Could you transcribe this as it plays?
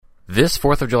This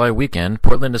 4th of July weekend,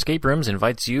 Portland Escape Rooms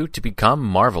invites you to become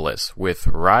marvelous with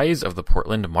Rise of the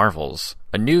Portland Marvels,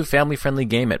 a new family-friendly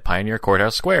game at Pioneer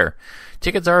Courthouse Square.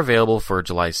 Tickets are available for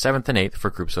July 7th and 8th for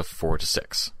groups of 4 to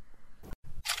 6.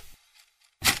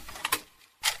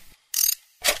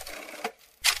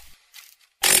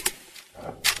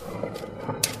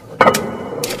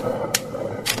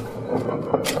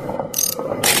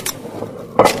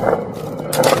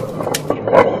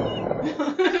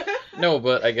 No,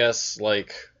 but I guess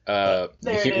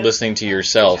listening to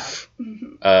yourself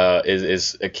is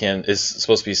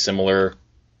supposed to be similar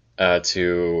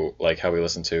to like how we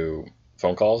listen to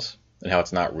phone calls and how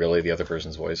it's not really the other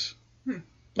person's voice.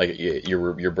 Like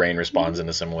your brain responds in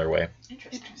a similar way.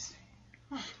 Interesting.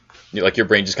 Huh. Like your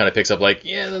brain just kind of picks up like,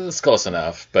 yeah, that's close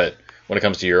enough. But when it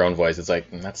comes to your own voice, it's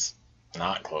like, that's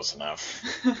not close enough.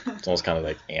 It's almost kind of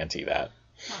like anti that.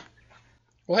 Huh.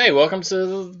 Well, hey, welcome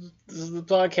to the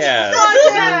podcast.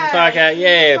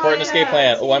 Yay, Portland Escape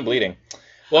Plan. Oh, I'm bleeding.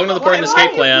 Welcome to the Portland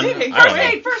Escape Plan. First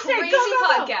aid, Crazy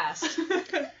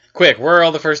podcast. Quick, where are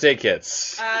all the first aid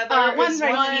kits? One's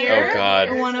right here. Oh,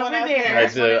 God. One over there.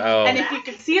 And if you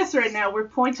can see us right now, we're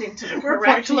pointing to the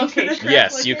correct location.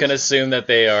 Yes, you can assume that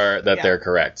they're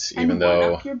correct, even and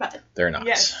though up your butt. they're not.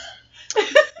 Yes.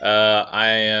 I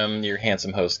am your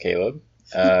handsome host, Caleb.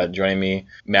 Joining me,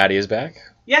 Maddie is back.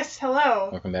 Yes, hello.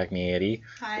 Welcome back, Maddie.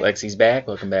 Hi. Lexi's back.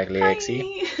 Welcome back,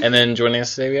 Lexi. Hi. And then joining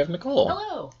us today, we have Nicole.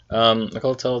 Hello.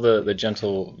 Nicole, tell the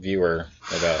gentle viewer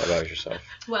about yourself.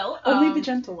 Well, Only the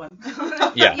gentle ones.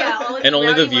 Yeah. all of And you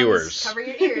only the rowdy viewers. ones, cover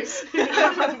your ears.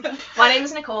 My name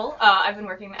is Nicole. I've been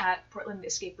working at Portland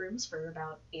Escape Rooms for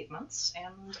about 8 months,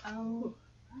 and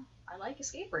I like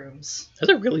escape rooms. Has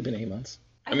it really been 8 months?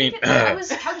 I mean, I was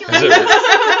calculating.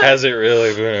 has it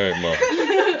really been 8 months?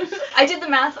 I did the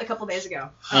math a couple days ago.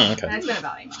 Okay. And it's been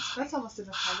about 8 months. That's almost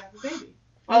enough time to have a baby.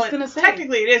 Well, I was gonna say,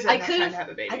 technically it is I enough time could've- to have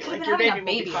a baby. I could've Like, been your having a baby will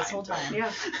baby be this fine. whole time.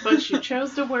 yeah, but you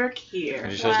chose to work here.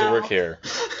 You chose to work here.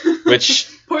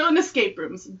 Which... Portland Escape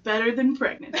Rooms, better than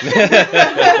pregnant. That's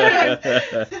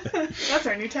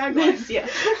our new tagline. Yeah,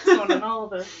 it's one on all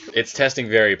the. It's testing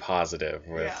very positive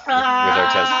with Yeah.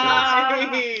 our test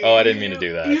fields. Hey. Oh, I didn't mean to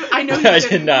do that. I know you I didn't.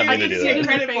 did not I mean to can do take that.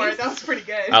 credit for it. That was pretty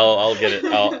good. I'll get it.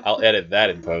 I'll edit that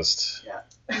in post.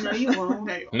 No, you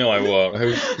won't. No, I won't.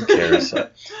 Who cares?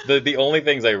 The only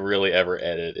things I really ever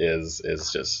edit is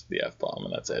just the F-bomb,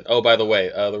 and that's it. Oh, by the way,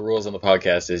 the rules on the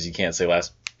podcast is you can't say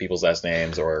people's last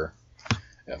names or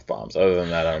F-bombs. Other than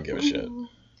that, I don't give a shit.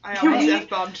 I almost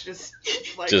F-bombed just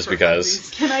Just for because.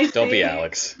 funsies. Can I say, Don't be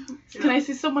Alex. Can I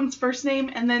say someone's first name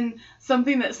and then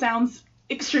something that sounds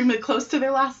extremely close to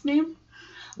their last name?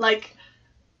 Like.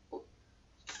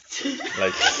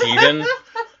 Like heathen?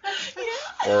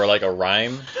 Or like a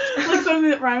rhyme? Like something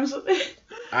that rhymes with it.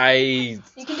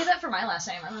 You can do that for my last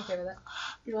name. I'm okay with it.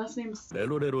 Your last name's. God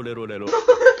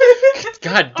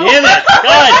damn it!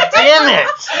 God damn it!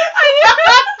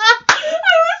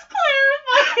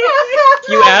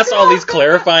 You ask all these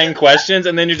clarifying questions,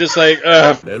 and then you're just like,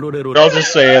 I'll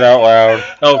just say it out loud.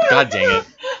 Oh, god dang it.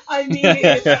 I mean,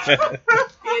 it's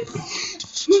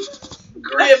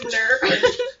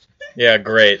Gribner. Yeah,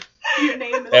 great. Your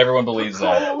name is Everyone believes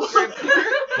that.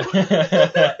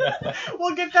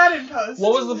 We'll get that in post.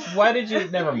 Why did you,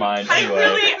 never mind.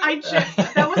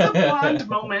 That was a blonde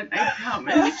moment, I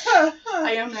promise.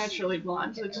 I am naturally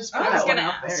blonde, so just put I was that one gonna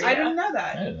out ask. there. I yeah. didn't know I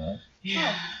that. didn't know.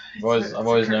 Yeah. I've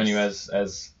always known you as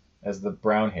the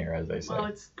brown hair, as they say. Well,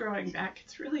 it's growing back.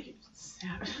 It's really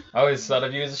sad. I always thought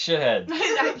of you as a shithead.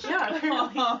 Yeah,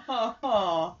 apparently.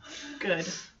 Good.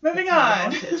 Moving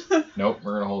That's how on. Nope,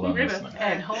 we're gonna hold on We're this gonna one.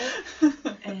 and hold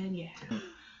and yeah.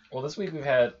 Well, this week we've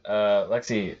had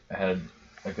Lexi had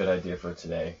a good idea for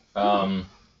today.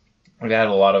 We've had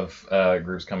a lot of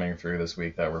groups coming through this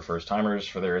week that were first timers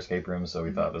for their escape rooms, so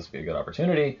we thought this would be a good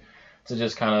opportunity to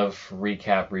just kind of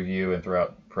recap, review, and throw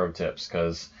out pro tips.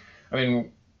 Because I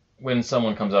mean, when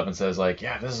someone comes up and says like,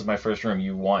 "Yeah, this is my first room,"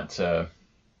 you want to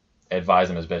advise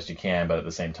them as best you can, but at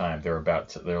the same time, they're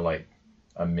like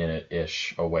a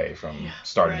minute-ish away from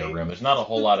starting their right. room. There's not a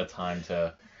whole lot of time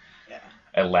to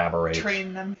elaborate.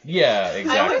 Train them. Yeah,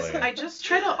 exactly. I just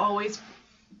try to always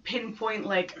pinpoint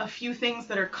like a few things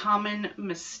that are common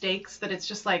mistakes that it's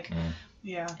just like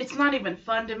Yeah. it's not even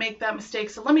fun to make that mistake,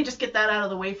 so let me just get that out of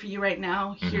the way for you right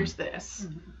now. Here's this.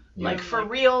 Yeah. Like, for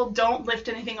real, don't lift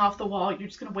anything off the wall. You're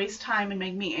just going to waste time and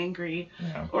make me angry.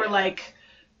 Yeah. Or like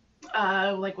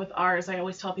with ours, I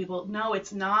always tell people, no,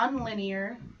 it's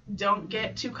non-linear. Don't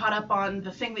get too caught up on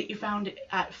the thing that you found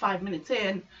at 5 minutes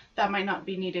in. That might not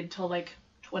be needed till like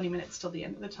 20 minutes till the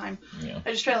end of the time. Yeah.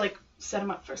 I just try to like set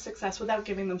them up for success without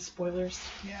giving them spoilers.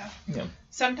 Yeah.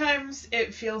 Sometimes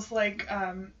it feels like,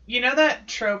 you know that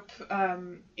trope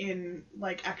in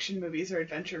like action movies or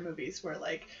adventure movies where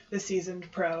like the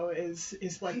seasoned pro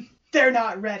is like, they're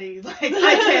not ready. Like,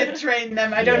 I can't train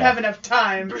them. I don't have enough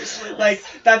time. Like,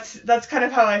 that's kind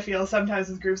of how I feel sometimes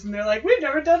with groups, and they're like, we've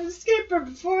never done an escape room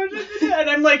before, and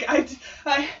I'm like, I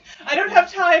don't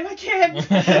have time. I can't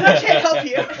help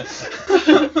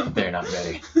you. They're not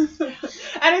ready.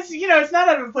 And it's, you know, it's not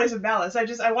out of a place of malice.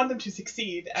 I want them to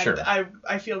succeed, and Sure.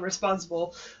 I feel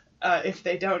responsible if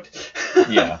they don't.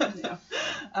 Yeah.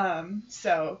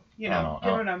 So, you know,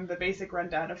 giving them the basic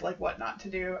rundown of like what not to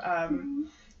do.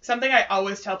 Something I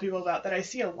always tell people about that I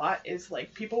see a lot is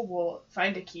like people will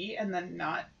find a key and then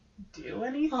not do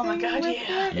anything. Oh my god, with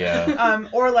yeah. it. Yeah.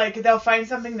 Or like they'll find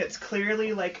something that's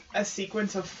clearly like a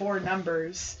sequence of 4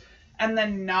 numbers and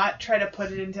then not try to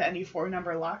put it into any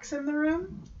 4-number locks in the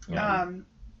room. Yeah.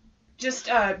 Just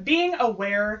being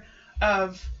aware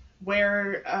of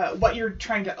where what you're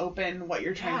trying to open, what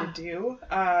you're trying to do,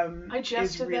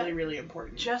 is really, really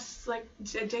important. Just like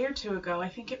a day or two ago, I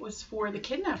think it was for the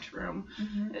kidnapped room,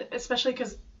 especially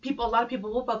because a lot of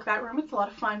people will book that room. It's a lot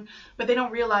of fun, but they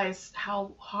don't realize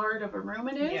how hard of a room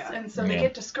it is, and so they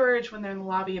get discouraged when they're in the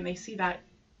lobby and they see that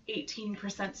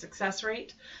 18% success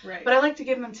rate. Right. But I like to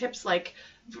give them tips like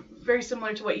very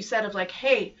similar to what you said of like,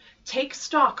 hey, take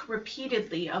stock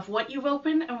repeatedly of what you've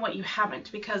opened and what you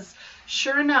haven't, because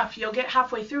sure enough, you'll get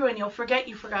halfway through and you'll forget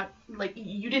you forgot, like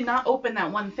you did not open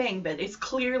that one thing that is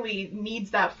clearly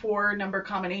needs that 4-number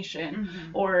combination,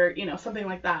 or, you know, something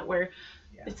like that, where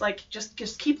it's like,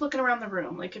 just keep looking around the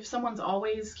room. Like if someone's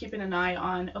always keeping an eye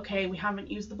on, okay, we haven't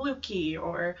used the blue key,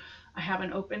 or I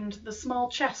haven't opened the small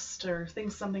chest, or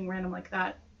something random like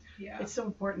that. Yeah. It's so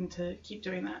important to keep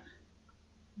doing that.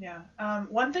 Yeah.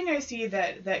 One thing I see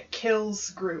that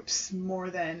kills groups more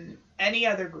than any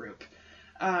other group,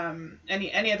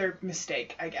 any other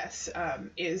mistake, I guess,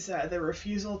 is the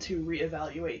refusal to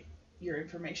reevaluate your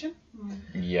information.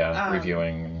 Yeah,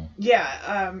 reviewing.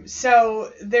 Yeah.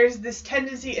 So there's this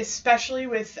tendency, especially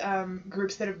with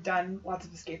groups that have done lots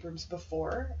of escape rooms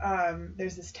before,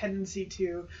 there's this tendency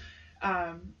to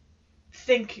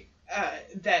think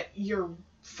that your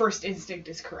first instinct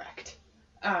is correct.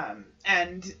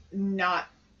 And not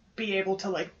be able to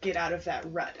like get out of that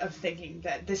rut of thinking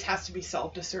that this has to be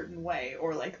solved a certain way,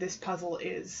 or like this puzzle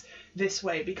is this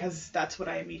way because that's what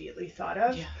I immediately thought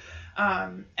of. Yeah.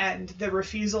 And the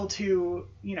refusal to,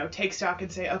 you know, take stock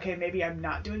and say, okay, maybe I'm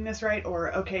not doing this right,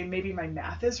 or okay, maybe my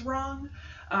math is wrong,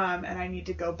 and I need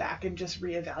to go back and just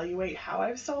reevaluate how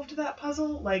I've solved that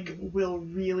puzzle, like, will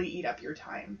really eat up your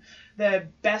time. The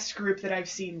best group that I've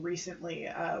seen recently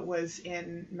was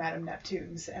in Madame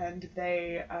Neptune's, and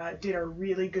they did a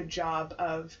really good job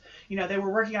of, you know, they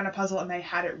were working on a puzzle and they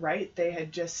had it right. They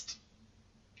had just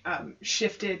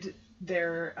shifted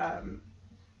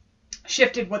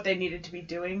what they needed to be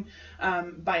doing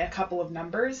by a couple of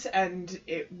numbers, and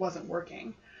it wasn't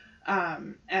working.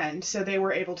 And so they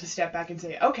were able to step back and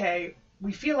say, okay,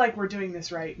 we feel like we're doing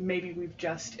this right. Maybe we've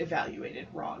just evaluated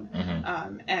wrong.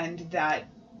 And that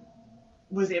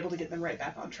was able to get them right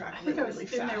back on track. I think I was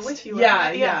really in fast. there with you.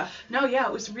 Yeah. No, yeah,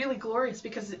 it was really glorious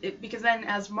because then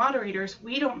as moderators,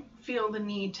 we don't feel the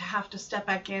need to have to step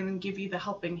back in and give you the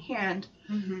helping hand.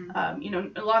 You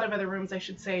know, a lot of other rooms, I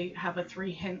should say, have a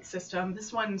 3-hint system.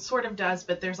 This one sort of does,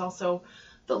 but there's also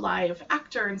the live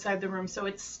actor inside the room, so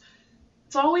it's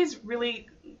always really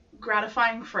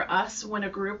gratifying for us when a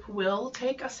group will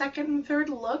take a second and third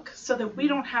look, so that we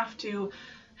don't have to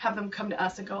have them come to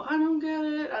us and go, I don't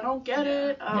get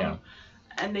it.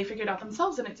 And they figure it out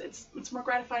themselves, and it's more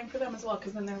gratifying for them as well,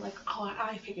 because then they're like, oh,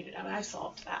 I figured it out, I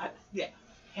solved that.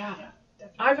 Yeah.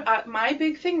 My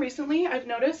big thing recently I've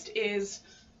noticed is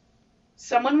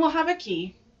someone will have a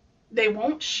key, they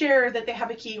won't share that they have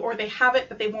a key, or they have it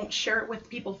but they won't share it with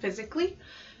people physically.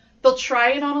 They'll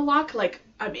try it on a lock, like,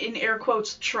 I'm in air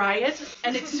quotes, try it,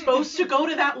 and it's supposed to go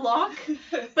to that lock,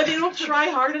 but they don't try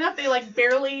hard enough. They, like,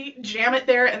 barely jam it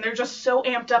there, and they're just so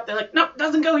amped up. They're like, nope,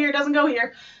 doesn't go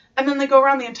here. And then they go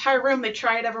around the entire room, they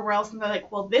try it everywhere else, and they're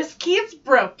like, well, this key is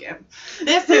broken.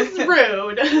 This is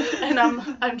rude. And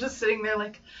I'm just sitting there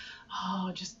like, oh,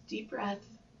 just deep breath,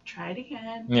 try it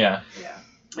again. Yeah.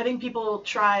 I think people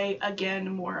try again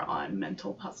more on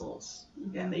mental puzzles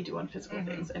than they do on physical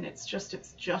things, and it's just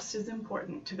as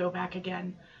important to go back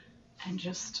again and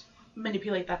just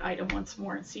manipulate that item once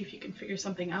more and see if you can figure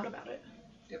something out about it.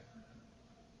 What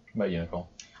about you, Nicole?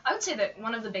 I would say that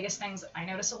one of the biggest things that I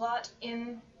notice a lot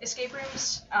in escape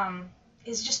rooms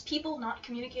is just people not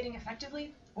communicating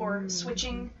effectively, or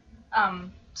switching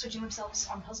themselves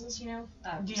on puzzles, you know?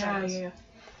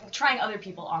 trying other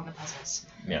people on the puzzles.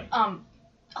 Yeah.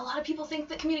 A lot of people think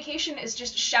that communication is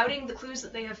just shouting the clues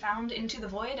that they have found into the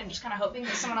void and just kind of hoping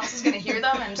that someone else is going to hear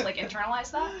them and like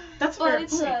internalize that. That's But fair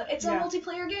it's point. it's a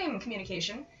multiplayer game,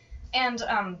 communication, and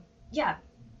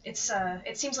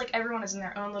it seems like everyone is in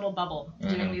their own little bubble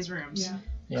doing these rooms,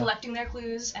 collecting their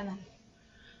clues and then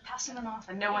passing them off,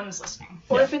 and no one's listening.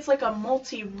 Or if it's like a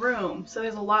multi-room, so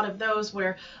there's a lot of those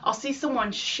where I'll see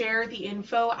someone share the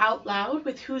info out loud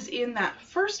with who's in that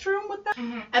first room with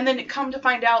them, and then it come to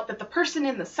find out that the person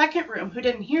in the second room who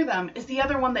didn't hear them is the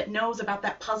other one that knows about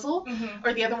that puzzle,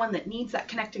 or the other one that needs that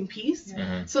connecting piece.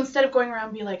 So instead of going around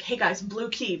and be like, hey guys, blue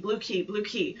key, blue key, blue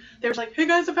key, they're like, hey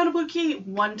guys, I found a blue key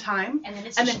one time, And then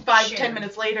it's and then 5-10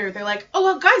 minutes later, they're like, oh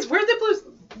well, guys, where's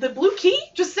the blue key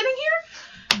just sitting here?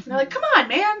 And they're like, come on,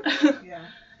 man. Yeah.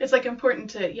 It's like important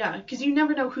to, because you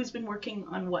never know who's been working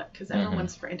on what, because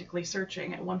everyone's frantically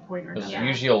searching at one point or There's another.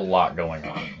 usually a lot going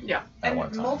on Yeah. at And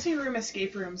one time. multi-room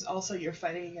escape rooms, also you're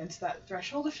fighting against that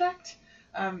threshold effect.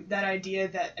 That idea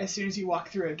that as soon as you walk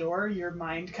through a door, your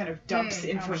mind kind of dumps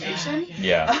information.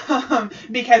 Yeah.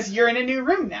 Because you're in a new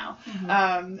room now.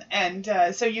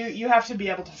 So you have to be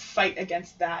able to fight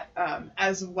against that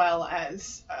as well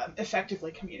as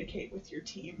effectively communicate with your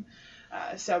team.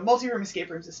 So multi-room escape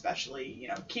rooms especially,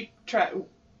 keep track.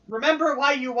 Remember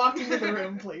why you walked into the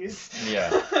room, please.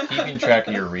 Yeah. Keeping track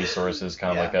of your resources,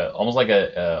 kind of almost like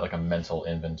a mental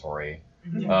inventory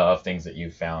of things that you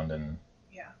found and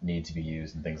need to be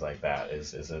used and things like that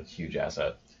is a huge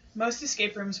asset. Most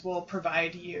escape rooms will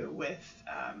provide you with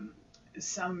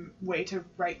some way to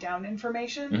write down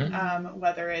information,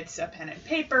 whether it's a pen and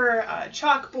paper, a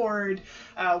chalkboard,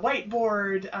 a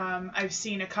whiteboard. I've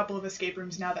seen a couple of escape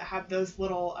rooms now that have those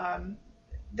little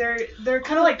they're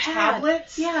kind of like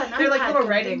tablets. Yeah, they're like iPad little kind of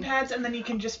writing thing. pads, and then you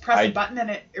can just press a button and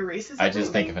it erases I everything.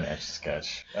 just think of an Etch a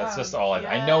Sketch. That's just all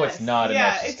I know. It's not an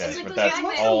Etch a it's Sketch, like but those that's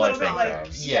magnets. all I It looks a think little bit of.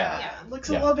 like, Yeah. looks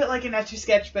a little bit like an Etch a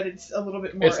Sketch, but it's a little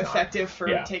bit more It's not. effective for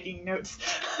Yeah. taking notes.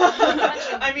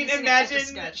 I mean, using an imagine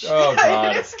Etch-a-Sketch. Oh,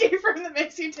 God. an escape room that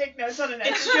makes you take notes on an Etch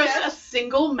a It's just a Sketch.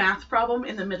 single math problem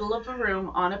in the middle of a room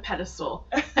on a pedestal,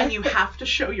 and you have to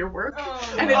show your work,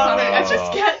 and it's Oh. on an Etch a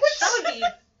Sketch. That would be.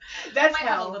 That's might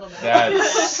have a hell. little bit.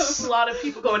 That's A lot of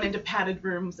people going into padded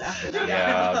rooms after that.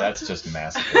 yeah, that's just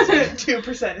masochism.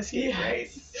 2% escape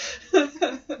rate.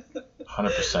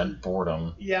 100%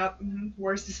 boredom. Yep.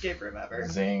 Worst escape room ever.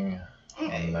 Zing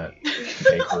on that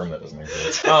fake room that doesn't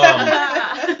exist.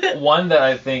 One that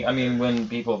I think, when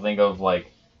people think of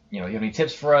you have any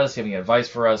tips for us, you have any advice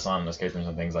for us on escape rooms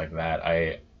and things like that,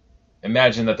 I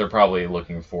imagine that they're probably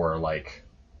looking for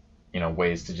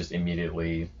ways to just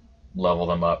immediately level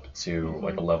them up to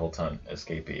like a level 10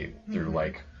 escapee through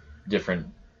different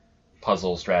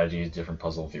puzzle strategies, different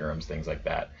puzzle theorems, things like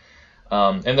that.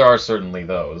 And there are certainly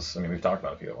those. We've talked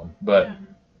about a few of them, but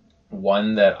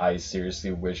one that I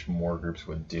seriously wish more groups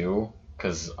would do,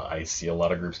 because I see a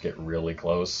lot of groups get really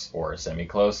close or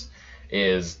semi-close,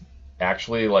 is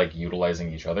actually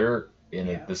utilizing each other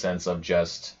in the sense of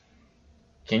just,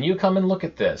 can you come and look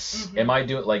at this? Am I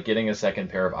doing getting a second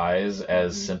pair of eyes,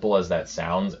 as simple as that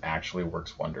sounds, actually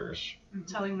works wonders.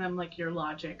 Telling them your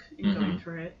logic and going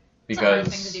through it. It's a hard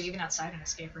Because thing to do even outside an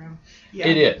escape room. Yeah.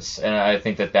 it is, and I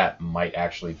think that might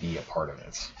actually be a part of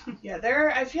it. Yeah,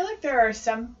 I feel like there are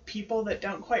some people that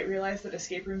don't quite realize that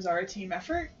escape rooms are a team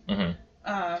effort. And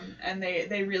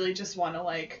they really just want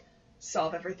to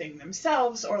solve everything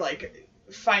themselves, or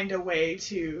find a way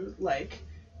to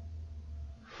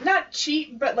not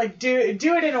cheat, but do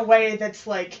it in a way that's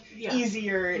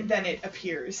easier than it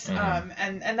appears.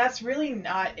 And that's really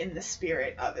not in the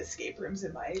spirit of escape rooms,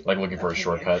 in my Looking for a opinion.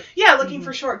 shortcut. Yeah, looking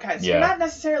for shortcuts. Yeah. You're not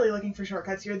necessarily looking for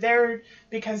shortcuts. You're there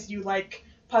because you like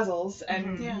puzzles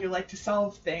and you like to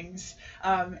solve things.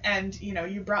 And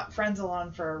you brought friends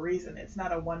along for a reason. It's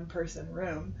not a one-person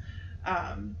room.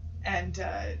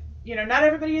 Not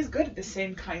everybody is good at the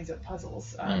same kinds of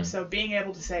puzzles. So being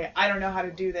able to say, I don't know how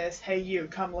to do this, hey you,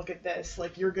 come look at this,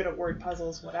 you're good at word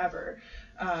puzzles, whatever,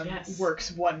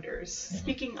 works wonders.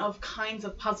 Speaking of kinds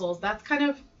of puzzles, that's kind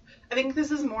of, I think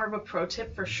this is more of a pro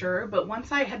tip for sure, but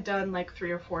once I had done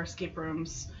 3 or 4 escape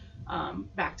rooms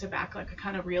back to back, I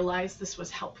kind of realized this was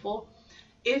helpful.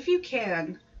 If you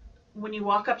can, when you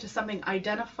walk up to something,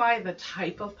 identify the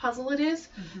type of puzzle it is.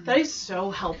 That is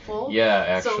so helpful. Yeah,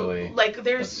 actually. So,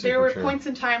 there super were true. points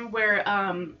in time where,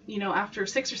 after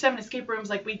 6 or 7 escape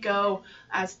rooms, we go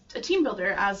as a team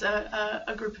builder, as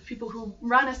a group of people who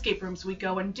run escape rooms, we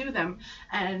go and do them.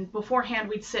 And beforehand,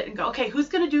 we'd sit and go, okay, who's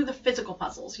going to do the physical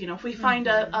puzzles? If we find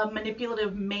a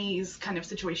manipulative maze kind of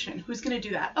situation, who's going to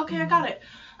do that? Okay, I got it.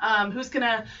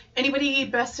 Anybody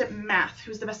best at math?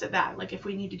 Who's the best at that? Like if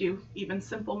we need to do even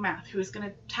simple math, who's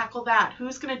gonna tackle that?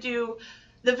 Who's gonna do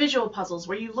the visual puzzles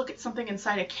where you look at something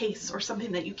inside a case or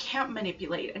something that you can't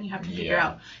manipulate and you have to figure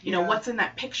out, what's in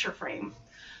that picture frame.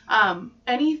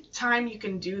 Anytime you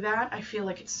can do that, I feel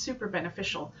like it's super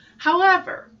beneficial.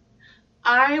 However,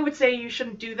 I would say you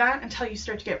shouldn't do that until you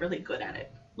start to get really good at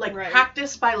it. Like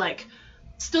practice by like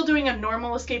still doing a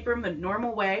normal escape room the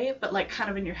normal way, but like kind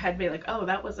of in your head be like, oh,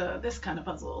 that was this kind of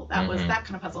puzzle. That was that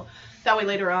kind of puzzle. That way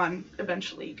later on,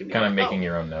 eventually you can be kind of like, making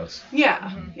your own notes.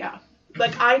 Yeah, yeah.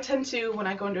 Like I tend to, when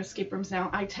I go into escape rooms now,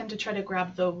 I tend to try to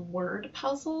grab the word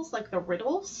puzzles, like the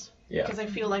riddles. Yeah. Because I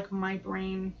feel like my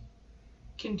brain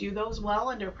can do those well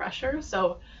under pressure.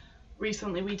 So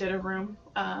recently we did a room,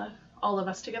 all of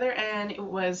us together, and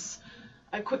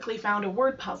I quickly found a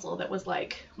word puzzle that was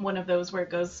like one of those where it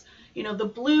goes,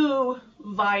 the blue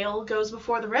vial goes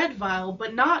before the red vial,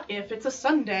 but not if it's a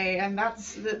Sunday, and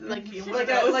that's like a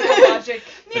logic.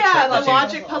 Yeah, the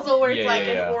logic puzzle where it's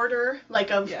an order,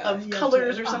 like of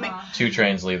colors or something. 2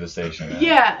 trains leave the station.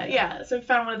 Yeah. So I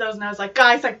found one of those, and I was like,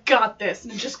 guys, I got this,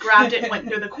 and just grabbed it and went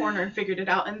into the corner and figured it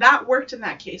out. And that worked in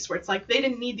that case where it's like they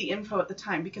didn't need the info at the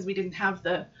time because we didn't have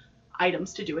the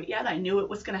items to do it yet. I knew it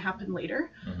was going to happen later,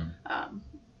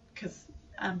 because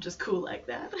I'm just cool like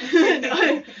that.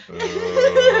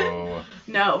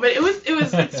 No, but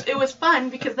it was fun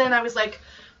because then I was like,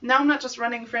 now I'm not just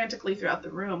running frantically throughout the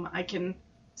room. I can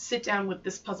sit down with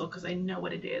this puzzle because I know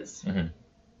what it is.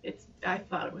 I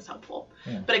thought it was helpful.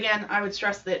 Yeah. But again, I would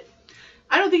stress that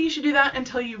I don't think you should do that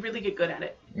until you really get good at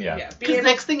it. Yeah. Because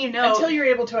next thing you know, until you're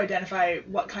able to identify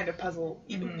what kind of puzzle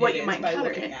what you might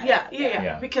encounter.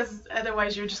 Yeah. Because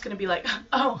otherwise you're just going to be like,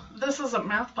 oh, this is a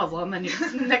math puzzle, and then you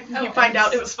find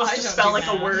out it was supposed to spell like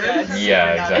a word.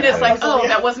 Yeah, exactly. And it's like, oh,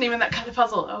 that wasn't even that kind of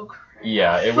puzzle. Oh, crap.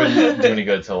 Yeah, it wouldn't do any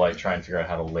good to like try and figure out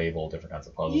how to label different kinds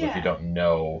of puzzles if you don't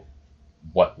know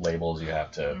what labels you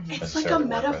have to It's like a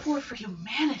metaphor for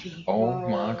humanity. Oh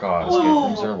my god, escape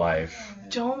rooms are life.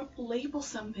 Don't label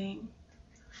something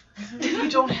if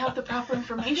you don't have the proper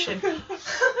information.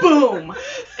 Boom!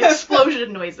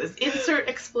 Explosion noises. Insert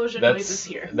explosion noises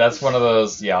here. That's one of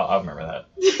those, I'll remember that.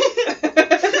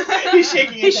 He's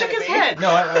shaking his head. He shook his head. No,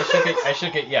 I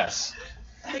shook it, yes.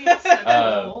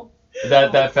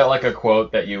 That felt like a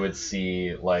quote that you would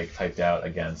see like typed out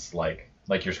against like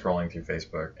you're scrolling through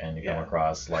Facebook and you come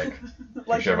across like a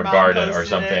picture of a garden or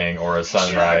something or a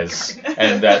sunrise,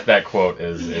 and that quote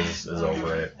is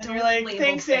over it. And you're like,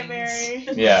 thanks, Aunt Mary.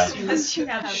 Yeah.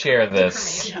 Share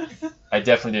this. I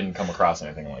definitely didn't come across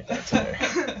anything like that today.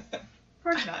 Of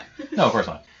course not. No, of course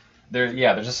not.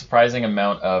 There's a surprising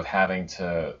amount of having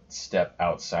to step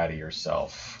outside of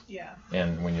yourself. Yeah.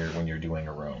 And when you're doing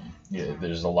a room,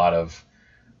 there's a lot of.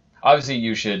 Obviously,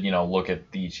 you should look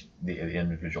at the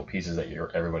individual pieces that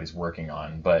everybody's working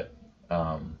on. But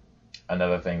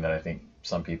another thing that I think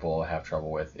some people have trouble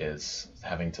with is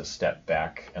having to step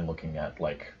back and looking at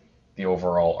like the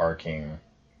overall arcing.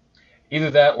 Either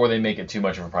that, or they make it too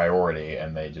much of a priority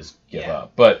and they just give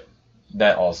up. But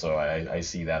that also, I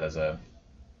see that as a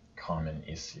common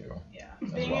issue. Yeah,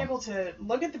 being able to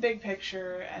look at the big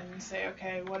picture and say,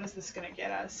 okay, what is this going to get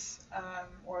us,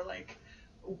 or like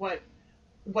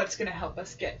what's going to help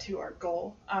us get to our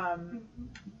goal,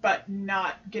 but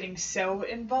not getting so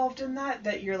involved in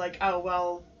that you're like, oh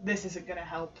well, this isn't going to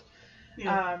help.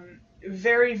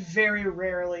 Very, very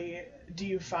rarely do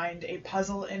you find a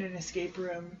puzzle in an escape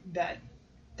room that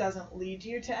doesn't lead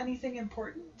you to anything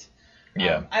important.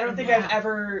 I don't think I've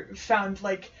ever found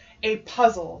like a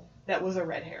puzzle that was a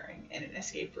red herring in an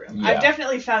escape room. I've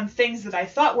definitely found things that I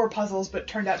thought were puzzles but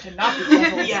turned out to not be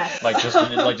puzzles. Like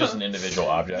just an individual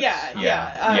object.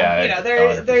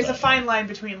 There's a fine line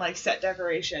between like set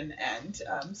decoration and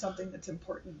something that's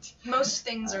important. Most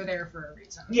things are there for a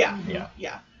reason.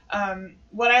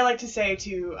 What I like to say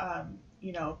to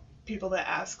people that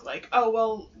ask like, oh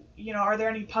well, are there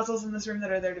any puzzles in this room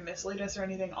that are there to mislead us or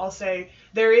anything? I'll say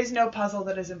there is no puzzle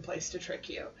that is in place to trick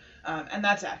you. And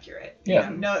that's accurate. Yeah.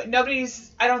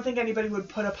 I don't think anybody would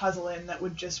put a puzzle in that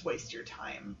would just waste your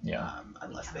time.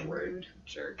 Unless they were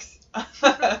jerks.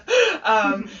 But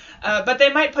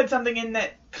they might put something in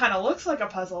that kind of looks like a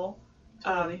puzzle.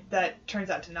 That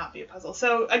turns out to not be a puzzle.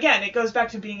 So again, it goes back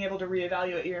to being able to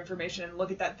reevaluate your information and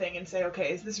look at that thing and say,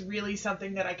 okay, is this really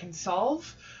something that I can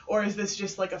solve, or is this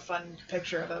just like a fun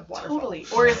picture of a waterfall? Totally.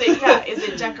 Or is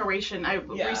it decoration? I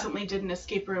recently did an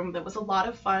escape room that was a lot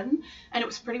of fun, and it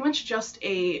was pretty much just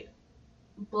a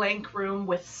blank room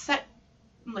with set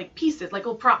like pieces, like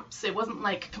little props. It wasn't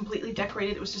like completely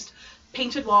decorated. It was just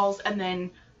painted walls and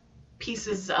then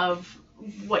pieces of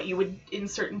what you would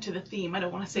insert into the theme. I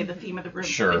don't want to say the theme of the room.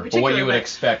 Sure, in but what you would but-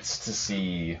 expect to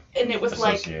see And it was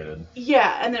like, associated.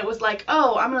 yeah, and it was like,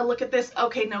 oh, I'm gonna look at this.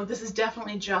 Okay, no, this is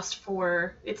definitely just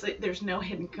for. It's like there's no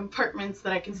hidden compartments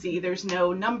that I can see. There's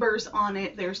no numbers on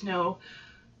it. There's no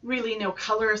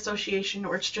color association,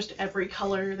 or it's just every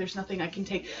color. There's nothing I can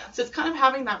take. So it's kind of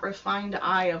having that refined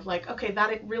eye of like, okay,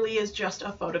 that it really is just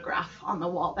a photograph on the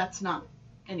wall. That's not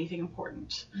anything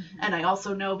important. And I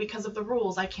also know because of the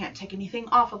rules, I can't take anything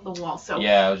off of the wall. So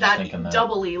Yeah, I was just that thinking that.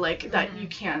 doubly like that you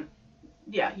can't.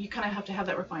 Yeah, you kind of have to have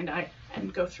that refined eye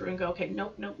and go through and go, okay,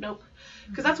 nope.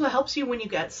 Because that's what helps you when you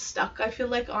get stuck, I feel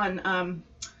like, on,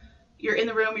 you're in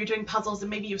the room, you're doing puzzles, and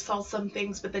maybe you've solved some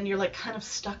things, but then you're, like, kind of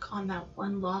stuck on that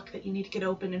one lock that you need to get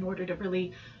open in order to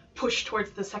really push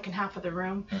towards the second half of the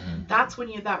room. Mm-hmm. That's when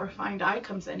that refined eye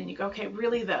comes in, and you go, okay,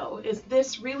 really, though, is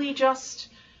this really just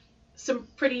some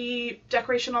pretty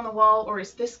decoration on the wall, or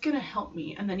is this going to help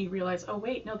me? And then you realize, oh,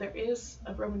 wait, no, there is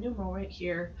a Roman numeral right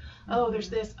here. Oh, there's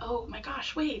this. Oh, my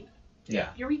gosh, wait. Yeah.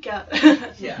 Eureka.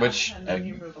 Yeah. Which, and then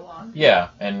you move along. Yeah,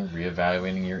 and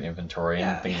reevaluating your inventory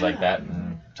Yeah. and things like that,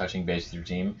 and touching base with your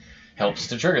team helps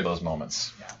to trigger those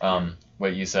moments.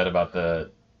 What you said about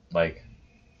the like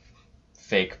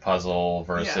fake puzzle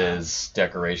versus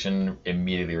decoration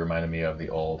immediately reminded me of the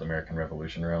old American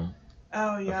Revolution room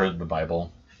Oh yeah. for the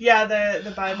Bible. Yeah,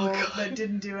 the Bible God. that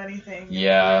didn't do anything.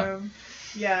 Yeah.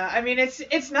 Yeah, I mean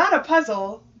it's not a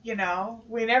puzzle, you know.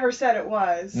 We never said it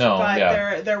was. No, but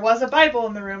yeah. there was a Bible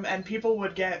in the room, and people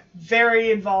would get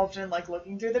very involved in like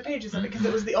looking through the pages of it because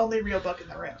it was the only real book in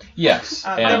the room. Yes,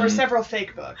 There were and several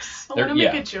fake books. I want to There-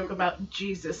 make yeah. a joke about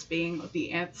Jesus being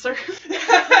the answer.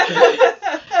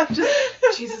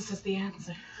 Just, Jesus is the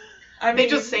answer. I They mean,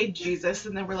 just say Jesus,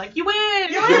 and then we're like, you win!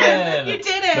 You win! You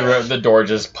did it! the door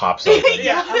just pops open.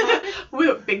 Yeah. We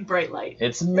have a big bright light.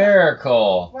 It's a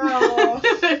miracle. Wow.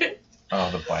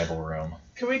 Oh, the Bible room.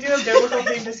 Can we do a biblical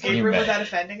themed escape You room may. without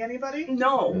offending anybody?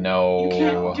 No. No, You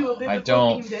can't do a biblical I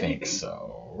don't themed think anything.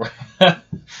 so.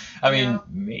 I mean, No.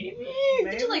 maybe We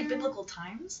could do like biblical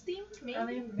times themed, maybe. I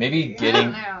mean, maybe I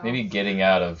don't know. maybe getting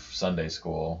out of Sunday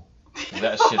school. 'Cause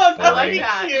that shit's Oh, that would boring. be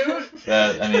that. cute.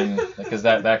 That, I mean, because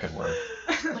that could work.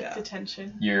 Like Yeah.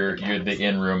 detention. You're the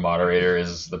in-room moderator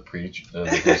is the the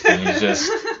person. He's just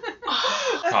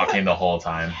talking the whole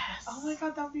time. Yes. Oh my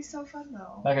god, that would be so fun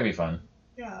though. That could be fun,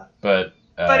 Yeah. but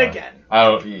But again, I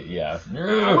don't. Yeah.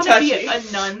 I want to be Touchy.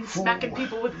 a nun smacking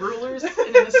people with rulers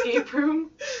in an escape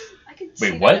room. I could Wait,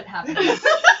 see what? that happening.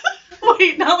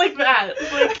 Wait, not like that.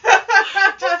 Like,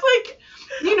 just like,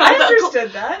 you know, I the-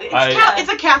 understood that. It's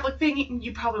a Catholic thing.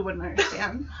 You probably wouldn't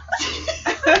understand.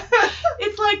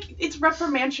 It's like, it's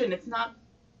reprimandation. It's not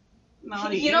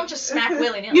naughty. You don't just smack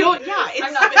willy-nilly. You don't. Yeah,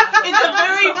 I'm not Catholic. it's a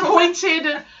very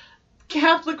pointed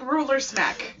Catholic ruler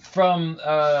smack. From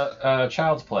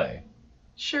Child's Play.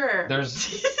 Sure. There's.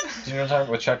 Do you know what I'm talking about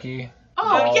with Chucky?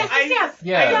 Oh, yes, I- yes.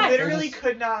 Yeah, I literally there's-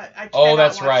 could not. I Oh, cannot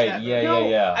that's watch right. that Yeah, movie.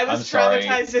 yeah. I was I'm sorry.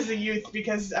 traumatized as a youth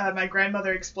because my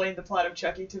grandmother explained the plot of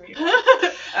Chucky to me.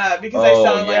 Because I Oh,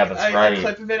 saw yeah, like that's a right.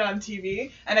 clip of it on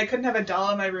TV, and I couldn't have a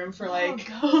doll in my room for like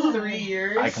God. 3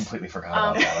 years. I completely forgot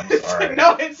about that. I'm It's sorry. like,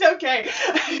 no, it's okay.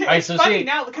 I It's funny associate-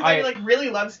 now because I- I like really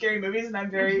love scary movies, and I'm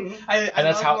very. Mhm. I And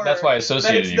that's love how. horror, That's why I but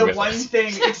associated it's you the with one it.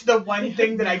 thing. It's the one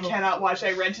thing that I No. cannot watch.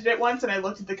 I rented it once, and I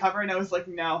looked at the cover, and I was like,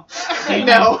 no, Yeah.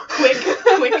 no.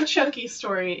 quick Chucky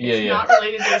story. Yeah, It's yeah. not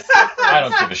related to escape rooms. I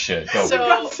don't give a shit. Go.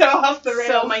 So- So off the rails.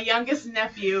 So my youngest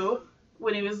nephew,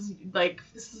 when he was like,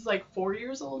 this is like 4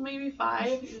 years old, maybe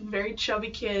 5, very chubby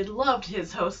kid, loved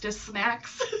his Hostess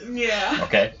snacks. yeah.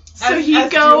 Okay. So As- he'd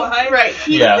as go do I. right.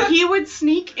 Yeah. He would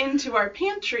sneak into our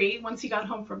pantry once he got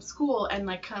home from school and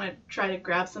like kind of try to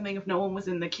grab something if no one was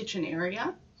in the kitchen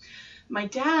area. My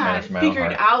dad after my own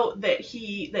figured heart. out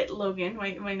that Logan,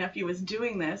 my nephew, was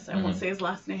doing this. I won't Mhm. say his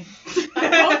last name.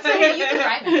 I won't say You can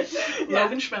try it.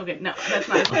 Logan Schmogan. No, that's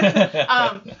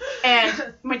not.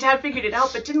 And my dad figured it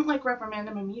out, but didn't like reprimand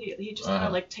him immediately. He just kind Uh-huh.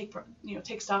 of like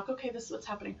take stock. Okay, this is what's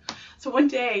happening. So one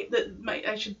day,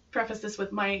 I should preface this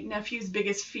with my nephew's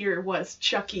biggest fear was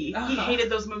Chucky. He Uh-huh. hated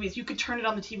those movies. You could turn it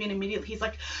on the TV and immediately he's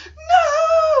like,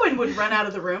 no, and would run out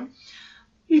of the room.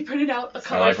 He printed out a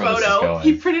color like where this is photo. going.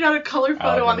 He printed out a color I like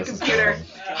photo where on the this is computer, going.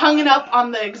 hung it up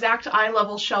on the exact eye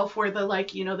level shelf where the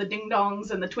the ding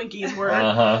dongs and the Twinkies were.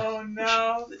 Uh-huh. Oh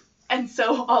no. And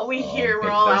so all we Oh, hear, we're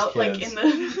pick all those out like kids.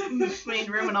 in the main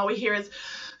room, and all we hear is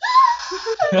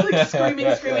like screaming.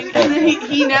 And then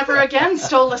he never again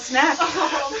stole a snack.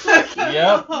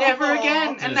 Yep. Never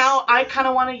again. Just- And now I kind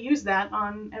of want to use that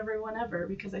on everyone ever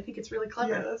because I think it's really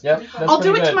clever. Yeah, that's Yep. pretty fun. That's I'll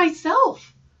do pretty it to good.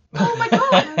 myself. Oh my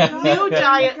god! New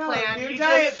diet plan. New You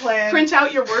diet just plan. Print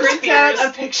out your worst Print out fears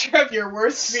a picture of your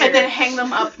worst fears. and then hang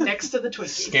them up next to the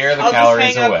Twinkies. Scare the I'll calories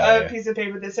just hang away. up a piece of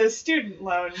paper that says student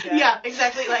loan debt. Yeah,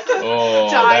 exactly. Like Oh,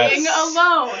 dying that's-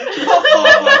 alone.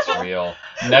 Oh, that's real.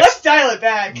 Let's Next, dial it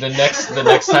back. the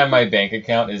next time my bank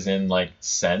account is in like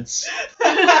cents,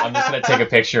 I'm just gonna take a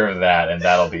picture of that, and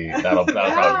that'll probably be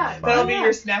Yeah, mine. That'll be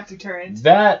your snap deterrent.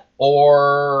 That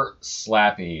or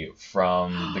Slappy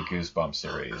from the Goosebumps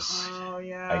series. Oh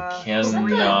yeah. I Was that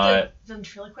cannot. the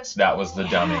ventriloquist? That was the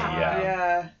dummy. Yeah. Yeah.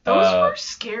 Yeah. Those Uh, were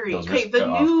scary. those were Okay, the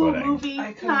new off-putting. movie,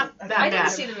 I couldn't- not I that I bad. didn't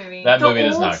see the movie. That the movie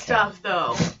does old not stuff,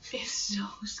 though, is so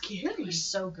They scary. were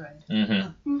so good.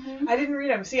 Mm-hmm. I didn't read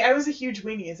them. See, I was a huge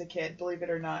weenie as a kid, believe it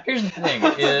or not. Here's the thing.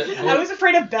 I was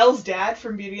afraid of Belle's dad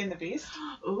from Beauty and the Beast.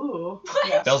 Ooh.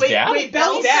 Yeah. Bell's Wait, dad? Wait,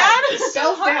 Belle's Bell's dad. dad?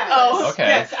 Bell's dad. Oh. Okay.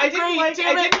 Yes, I didn't Great, like.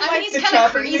 damn I it. didn't I mean, like he's the kind of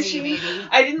chopping crazy, machine. maybe.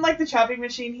 I didn't like the chopping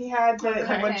machine he had, the wood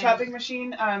Okay. chopping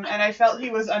machine, and I felt he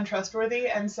was untrustworthy,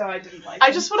 and so I didn't like. I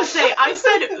him. just want to say, I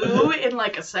said ooh in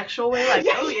like a sexual way, like,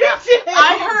 oh you yeah. did. Bell's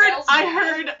I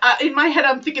dad. heard, in my head,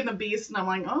 I'm thinking the Beast, and I'm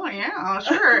like, oh yeah,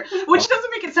 sure. Which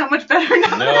doesn't make it sound much better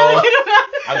now. No. that I'm thinking about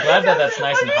it. I'm glad that that's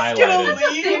nice and I'm just gonna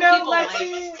highlighted. leave, you know,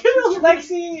 People Lexi.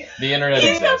 Lexi, The internet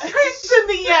He's a exists. prince in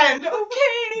the end,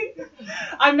 okay?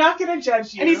 I'm not gonna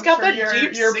judge you. And he's got for that your,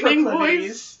 deep your singing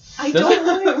proclivities. I Does don't it?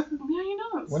 really. Yeah, he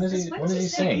knows. When does he? When When does he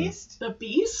does he sing? Beast? The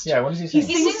Beast? Yeah. When does he He sing?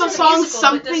 He sings sings the in the song musical,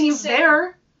 but does he Something's sing?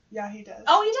 There. Yeah, he does.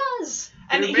 Oh, he does.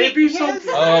 and There may be has- something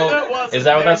Oh, that wasn't is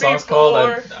that what there that song's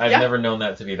called? before. I've Yeah. never known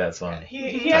that to be that song.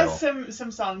 He Title. has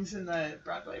some songs in the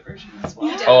Broadway version as well.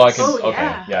 He does. Oh, I can. Oh, Okay.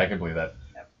 yeah. Yeah, I can believe that.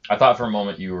 Yep. I thought for a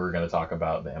moment you were going to talk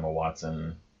about the Emma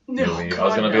Watson No, movie. I God,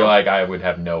 was going to be no. like, I would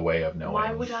have no way of knowing.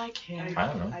 Why would I care? I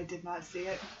don't know. I did not see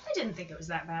it. I didn't think it was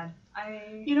that bad.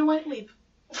 You know what? Leave.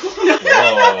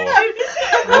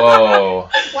 Whoa.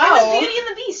 It was Beauty and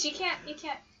the Beast. You can't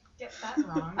get that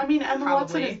wrong. I mean, Emma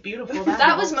Watson Probably. is beautiful.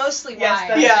 That was helps. mostly Yes, why.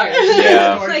 that's Yeah. true.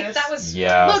 Yeah. Gorgeous. Like that was.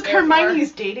 Yeah. Look, Therefore-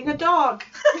 Hermione's dating a dog.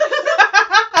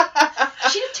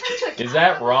 She turned to a cat. Is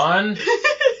that Ron?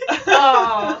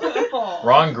 Oh.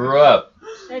 Ron grew up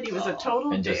And he was a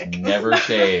total and dick. just never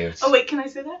shaved. Oh wait, can I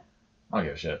say that? I don't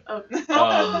give a shit. Oh,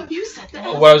 Um, you said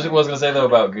that. What I was going to say though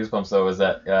about Goosebumps though is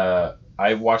that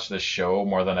I watched the show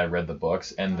more than I read the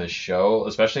books, and the show,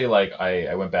 especially like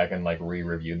I went back and like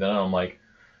re-reviewed them, and I'm like,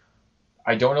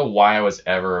 I don't know why I was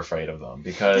ever afraid of them,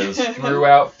 because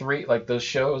throughout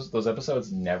those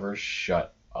episodes never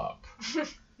shut up.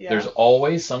 Yeah. There's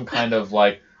always some kind of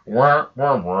like music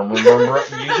going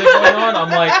on.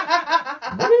 I'm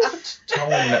like, what is the tone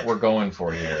that we're going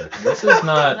for here? This is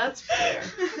not. That's fair.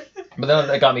 But then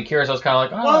that got me curious. I was kind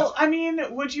of like, oh, Well, I mean,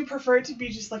 would you prefer it to be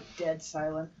just like dead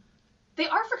silent? They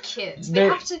are for kids. They- They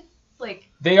have to like.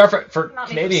 they are for Not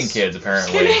Canadian makes- kids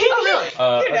apparently. Oh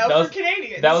really? That was for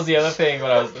Canadians. That was the other thing when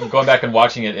I was going back and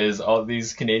watching it, is all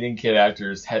these Canadian kid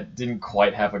actors didn't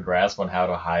quite have a grasp on how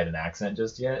to hide an accent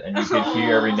just yet, and you could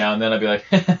hear every now and then I'd be like,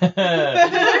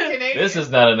 this is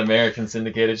not an American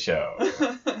syndicated show.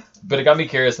 But it got me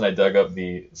curious, and I dug up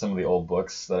some of the old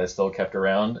books that I still kept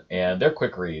around, and they're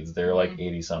quick reads. They're like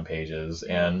 80-some pages,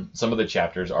 and some of the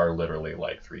chapters are literally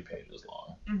like 3 pages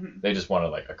long. Mhm. They just wanted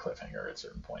like a cliffhanger at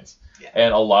certain points. Yeah.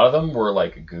 And a lot of them were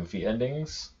like goofy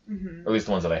endings. Mhm. Or at least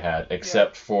the ones that I had,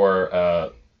 except for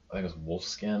I think it was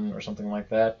Wolfskin or something like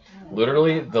that.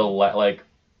 Literally,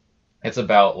 it's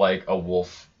about like a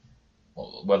wolf.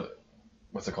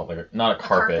 What's it called? Like not a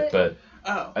carpet, carpet? but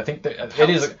Oh. I think that it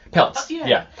is pelts.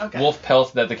 Yeah. Okay. Wolf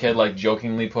pelts that the kid like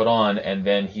jokingly put on, and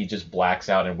then he just blacks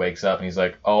out and wakes up, and he's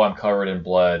like, "Oh, I'm covered in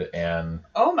blood," and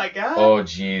Oh my god. oh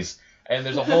jeez. And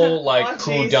there's a whole like Oh,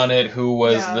 who jeez. done it, who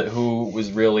was Yeah. who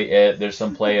was really it. There's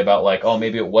some play about like, oh,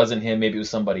 maybe it wasn't him, maybe it was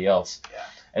somebody else. Yeah.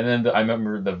 And then I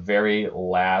remember the very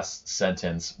last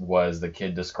sentence was the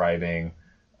kid describing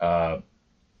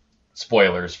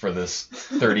spoilers for this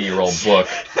 30-year-old book.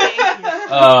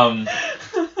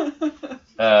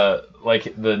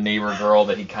 Like the neighbor girl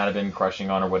that he kind of been crushing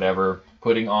on or whatever,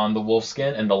 putting on the wolf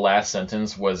skin, and the last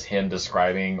sentence was him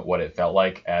describing what it felt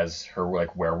like as her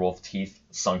like werewolf teeth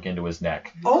sunk into his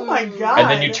neck. Oh my god. And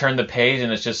then you turn the page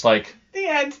and it's just like, The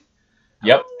end.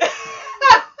 yep.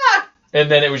 And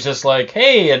then it was just like,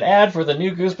 hey, an ad for the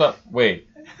new Goosebumps. Wait,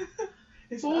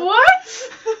 Is that- What?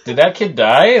 did that kid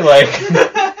die? Like,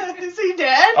 Is he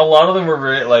dead? a lot of them were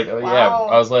very like, oh, yeah. Wow.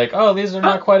 I was like, oh, these are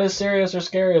not quite as serious or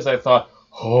scary as I thought.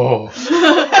 Oh,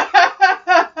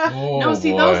 oh No,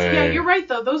 see boy. those. Yeah, you're right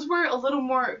though. Those were a little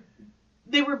more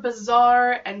they were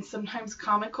bizarre and sometimes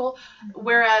comical,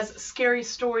 whereas scary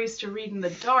stories to read in the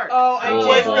dark. Oh, I Oh,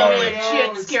 was boy.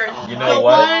 the legit scary. You know The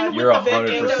what? one You're with the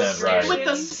 100% right. with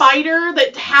the spider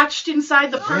that hatched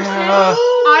inside the person. Yeah.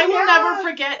 I will never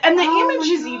forget. And the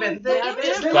images even. The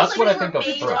images That's what I were think of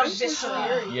made first.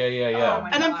 visceral. Yeah. Oh my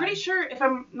And I'm God. pretty sure if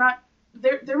I'm not,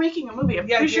 they're making a movie. I'm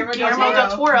Yeah, pretty sure Guillermo Guillermo del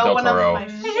del Toro, Del one of Toro. my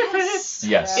favorites,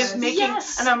 Yes. is making.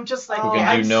 Yes. And I'm just like, Who can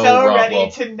do I'm no so wrong- ready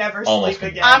well, to never almost sleep can.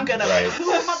 again. I'm gonna.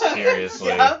 Right. Seriously.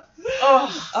 Yep. Oh,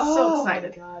 so Oh my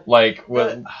excited. God. Like,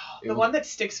 what? The one that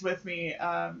sticks with me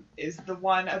is the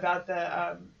one about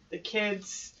the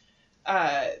kids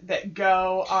that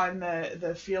go on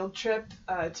the field trip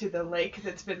to the lake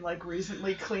that's been like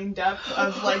recently cleaned up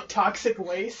of like toxic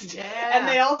waste, Yeah. and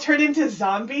they all turn into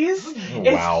zombies. Oh,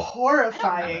 It's wow.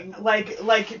 horrifying,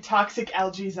 like toxic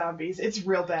algae zombies. It's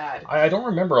real bad. I don't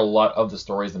remember a lot of the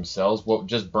stories themselves. What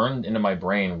just burned into my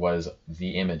brain was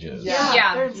the images.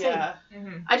 Yeah. They're insane. Yeah.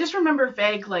 Mhm. I just remember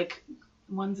vague like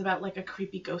ones about like a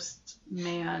creepy ghost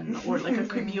man or like a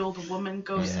creepy old woman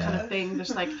ghost Yeah. kind of thing.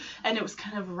 There's like, and it was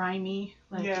kind of rhymey,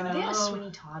 like Yeah. you know. They had a oh,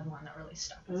 Sweeney Todd one that really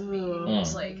stuck with me. Ooh. It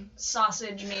was like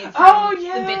sausage made from Oh,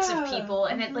 yeah. the bits of people,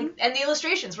 and it like, and the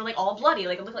illustrations were like all bloody.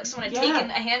 Like it looked like someone had Yeah. taken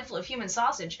a handful of human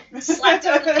sausage, slapped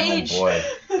it on the Oh page. boy.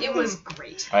 It was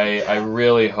great. I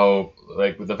really hope,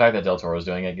 like, with the fact that Del Toro's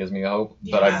doing it gives me hope.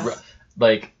 But Yes.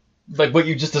 like what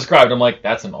you just described, I'm like,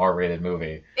 that's an R-rated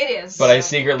movie. It is. But I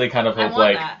secretly kind of I hope, want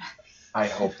like, that. I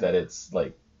hope that it's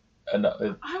like, enough.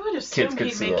 I would assume could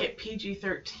he'd see make that. it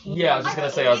PG-13. Yeah, I was just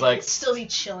gonna say, I was It like, could still be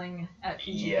chilling at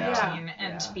PG-13 Yeah.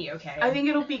 and be okay. I think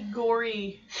it'll be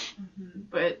gory,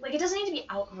 but like it doesn't need to be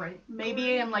outright.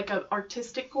 maybe in like a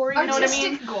artistic gory. You know what I mean?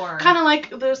 Artistic gore. Kind of like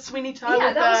the Sweeney Todd. Yeah,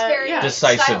 with that was the- very yeah.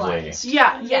 Decisively. stylized.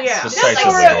 Yeah, Yes. yeah.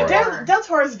 Decisively That's gore. gore. Del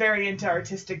Toro's very into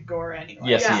artistic gore anyway.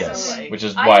 yes, Yeah. he So, is. like, Which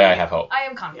is why I have hope. I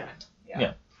am confident.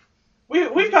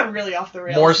 we've gone really off the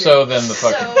rails. More here. so than the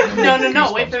fucking. So- No,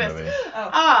 Goosebumps wait for this. movie.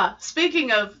 Ah,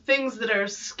 speaking of things that are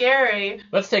scary.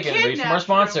 Let's take it and read from our Kidnapped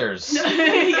sponsors.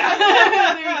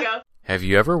 yeah, there you go. Have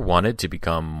you ever wanted to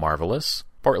become marvelous?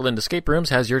 Portland Escape Rooms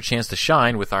has your chance to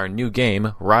shine with our new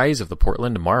game, Rise of the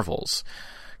Portland Marvels.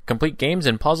 Complete games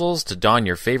and puzzles to don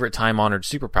your favorite time-honored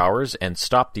superpowers and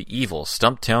stop the evil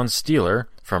Stumptown Stealer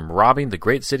from robbing the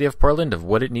great city of Portland of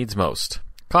what it needs most: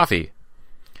 coffee.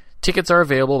 Tickets are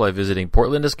available by visiting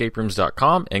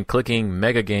portlandescaperooms.com and clicking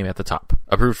Mega Game at the top.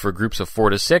 Approved for groups of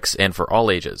 4 to 6 and for all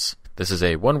ages. This is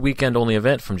a one weekend only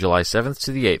event from July 7th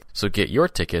to the 8th, so get your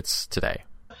tickets today.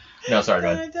 No, sorry, go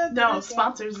ahead. No,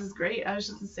 sponsors is great. I was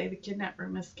just gonna say the kidnap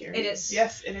room is scary. It is.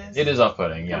 Yes, it is. It is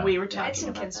off-putting, Yeah, yeah. we were I had talking some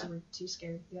about kids that. who were too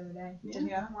scared the other day. Yeah.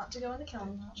 Didn't want to go in the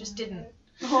kiln. Just didn't.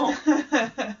 Oh,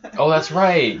 Oh, that's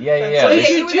right. Yeah. What They, did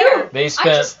you were do? there. they I spent,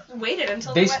 just waited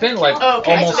until they went spent, in the like, kiln.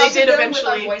 okay, almost- so I they did talked to them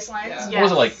eventually. with our voice lines. Yeah. what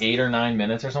was it, Yes. like 8 or 9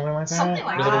 minutes or something like that? Something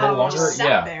like was it that. a little We longer? just sat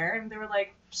Yeah. there and they were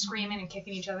like screaming and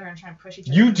kicking each other and trying to push each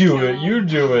other. You in the do kiln. it. You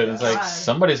do it. It's like God.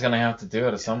 somebody's gonna have to do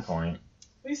it at some point.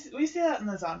 We see that in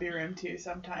the zombie room too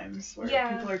sometimes, where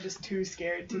Yeah. people are just too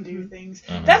scared to do things.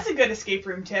 Mhm. That's a good escape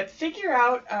room tip. Figure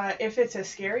out if it's a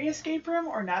scary escape room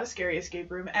or not a scary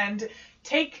escape room, and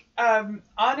take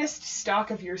honest stock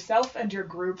of yourself and your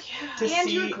group to And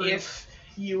see your group. if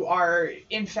you are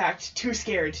in fact too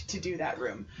scared to do that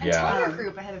room. And Yeah. tell your Um,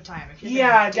 group ahead of time if you're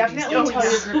Yeah, gonna do definitely these tell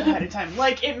things. your group ahead of time.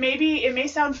 Like it may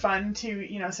sound fun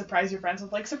to, surprise your friends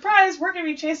with like, surprise, we're gonna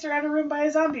be chased around a room by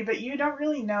a zombie, but you don't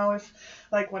really know if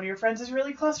like one of your friends is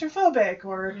really claustrophobic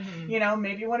or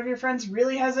maybe one of your friends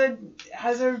really has a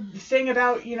thing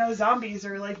about, zombies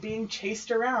or like being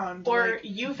chased around. or like,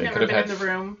 you've They never could've been in had- the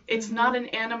room. It's not an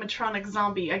animatronic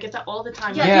zombie. I get that all the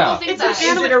time. Yeah, Like, Yeah. people think it's that. an Is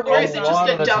it animatronic, a or is it real- just A lot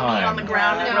a of the dummy time. on the ground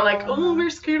and No. we're like, oh, we're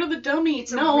scared of the dummy.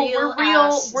 It's a No, we're real.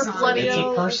 real-ass We're zombie. bloody. It's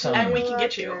a person. And we can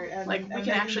get you. And- Like, we and can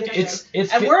they actually get get you.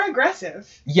 It's And we're aggressive.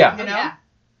 yeah, You know? Yeah.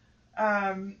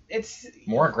 It's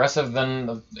more aggressive than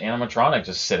the animatronic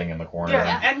just sitting in the corner.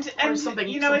 yeah, Yeah. and something-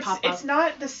 you know some it's pop-up. it's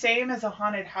not the same as a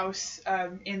haunted house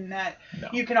in that No.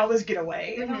 you can always get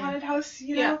away in a Mhm. haunted house.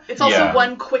 You Yeah, know, it's also Yeah.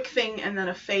 one quick thing and then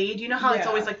a fade. You know how it's Yeah.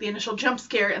 always like the initial jump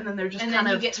scare and then they're just And kind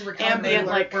then you of get to recover. ambient,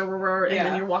 like and Yeah.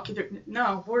 then you're walking through.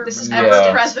 No, we're This is ever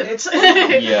Yeah. present.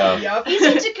 Yeah. Yep.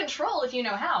 easy to control if you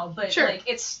know how, but Sure. like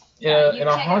it's Yeah, you in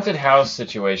a can't haunted get- house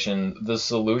situation, the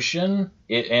solution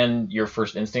and your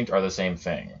first instinct are the same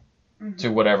thing to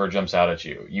whatever jumps out at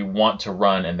you. You want to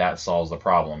run, and that solves the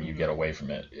problem. You get away from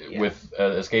it. Yeah. With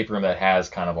an escape room that has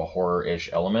kind of a horror-ish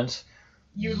element,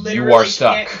 you You literally are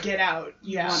stuck. can't get out.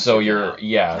 Yeah. So you're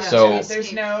so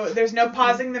There's no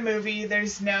pausing the movie.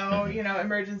 There's no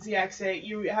emergency exit.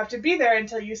 You have to be there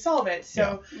until you solve it.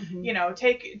 So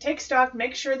take stock.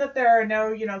 Make sure that there are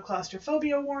no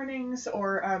claustrophobia warnings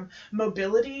or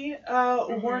mobility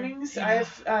warnings. Yeah.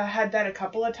 I've had that a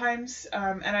couple of times,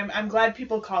 and I'm glad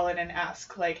people call in and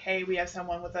ask like, hey, we have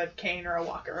someone with a cane or a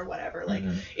walker or whatever. Like,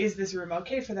 is this room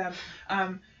okay for them?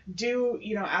 Do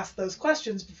ask those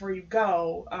questions before you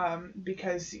go,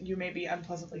 because you may be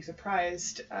unpleasantly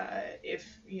surprised if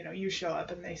you show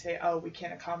up and they say, oh, we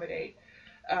can't accommodate.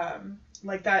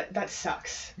 Like that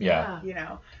sucks. Yeah.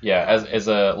 Yeah. As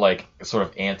a like sort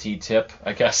of anti-tip,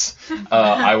 I guess,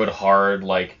 I would hard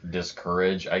like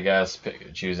discourage, I guess,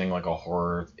 choosing like a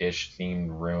horror-ish themed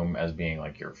room as being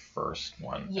like your first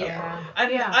one Yeah.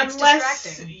 ever.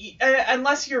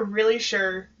 Unless you're really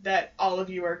sure that all of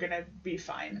you are gonna be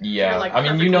fine. Yeah, You're, like, I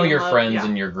mean, perfectly your in love, friends yeah.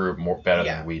 in your group better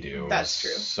Yeah, than we do. that's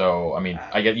true. So, I mean,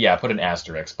 I get, put an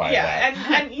asterisk by that.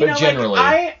 Yeah, and But generally-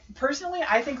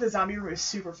 I think the zombie room is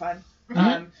super fun.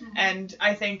 And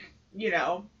I think,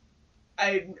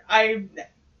 I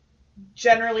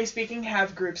generally speaking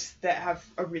have groups that have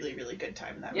a really, really good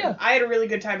time in that room. Yeah. I had a really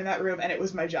good time in that room, and it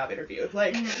was my job interview.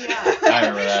 Like, Yeah. I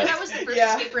remember that. That was the first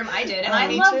Yeah. escape room I did, and Oh, I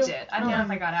me loved too. it. I don't know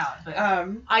if I got out, but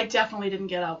I definitely didn't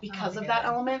get out because of yeah. that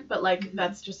element, but like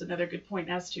that's just another good point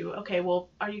as to, okay, well,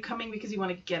 are you coming because you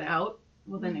want to get out?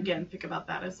 Well, then again, think about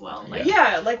that as well. Like,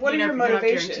 like, what You are your never have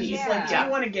motivations? guarantees. Like, do Yeah.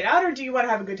 you want to get out, or do you want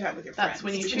to have a good time with your friends? that's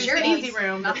when you It's choose your the choice, easy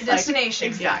room. not the It's like- destination.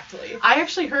 Exactly. I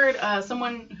actually heard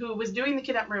someone who was doing the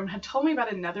kidnap room had told me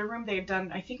about another room they had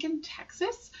done, I think in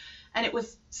Texas, and it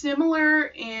was similar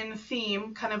in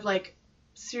theme, kind of like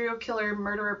serial killer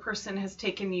murderer person has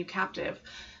taken you captive.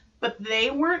 But they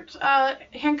weren't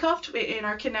handcuffed. In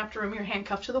our kidnapped room, you're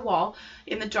handcuffed to the wall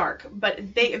in the dark.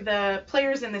 But the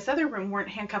players in this other room weren't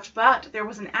handcuffed, but there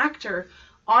was an actor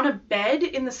on a bed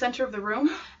in the center of the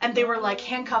room, and they were like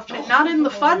handcuffed, and not in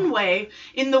the fun way,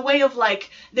 in the way of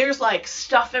like there's like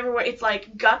stuff everywhere. It's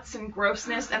like guts and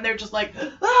grossness, and they're just like, get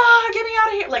me out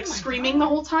of here, like screaming the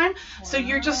whole time. So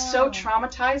you're just so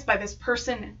traumatized by this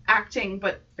person acting,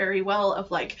 but very well,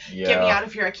 of like, get me out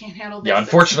of here, I can't handle this. Yeah,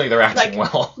 unfortunately, they're acting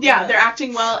like, well. Yeah, they're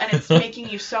acting well, and it's making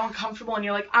you so uncomfortable, and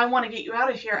you're like, I want to get you out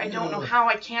of here. I don't know how.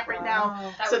 I can't right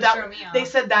now. That So would that throw me off. they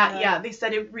said that, they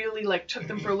said it really like took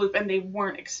them for a loop, and they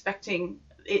weren't expecting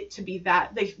it to be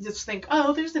that. They just think,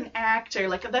 oh, there's an actor.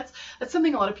 Like that's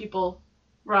something a lot of people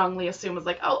wrongly assume is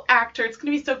like, oh, actor, it's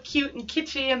gonna be so cute and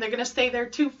kitschy, and they're gonna say their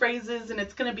two phrases, and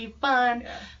it's gonna be fun.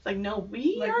 Yeah. It's like, no,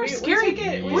 we Like, are we scary. take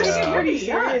it, Yeah. we take it scary, pretty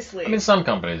yeah. seriously. I mean, some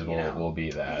companies will, You know. will be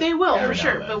that. They will every for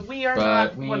now sure, and then. but we are But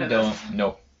not we one of don't. those.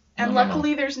 Nope. And No, no, no.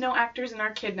 luckily, there's no actors in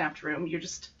our kidnapped room. You're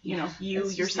just, you It's just you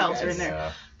yourselves are in guys. there.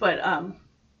 Yeah. But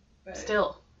But-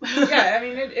 still. yeah, I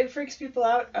mean, it freaks people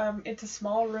out. It's a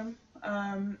small room.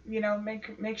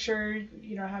 Make sure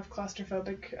have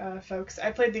claustrophobic folks.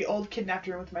 I played the old kidnapped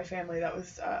room with my family. That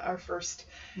was our first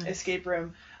escape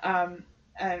room, and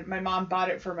my mom bought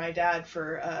it for my dad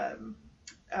for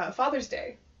Father's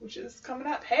Day, which is coming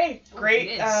up. Hey,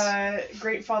 great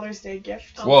Father's Day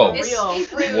gift. Whoa.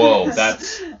 Escape room. Whoa,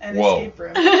 that's An whoa. escape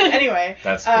room. Anyway,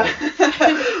 That's good.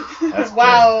 That's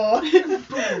wow.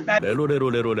 Lero, lero,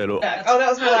 lero, lero. Oh, that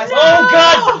was my last. Oh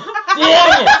God!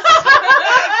 Damn it!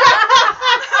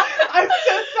 I'm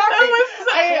so sorry.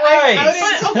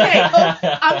 Christ. But,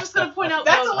 okay, I'm just gonna point out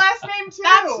That's though, a last name too.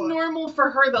 that's normal for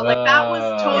her though. Like that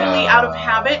was totally out of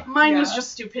habit. Mine was Yeah.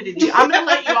 just stupidity. I'm gonna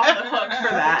let you off the hook for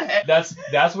that.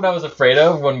 That's what I was afraid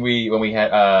of when we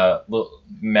had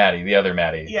Maddie, the other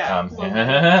Maddie. Yeah.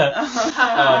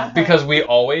 Because we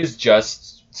always just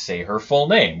say her full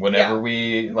name whenever Yeah.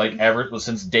 we like ever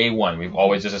since day one. We've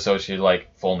always just associated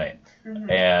like full name,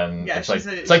 and Yeah, it's like she's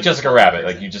a- it's like she's a Jessica full Rabbit.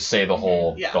 person. Like you just say the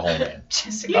whole Yeah. the whole name.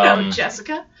 You know, Um,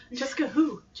 Jessica. Jessica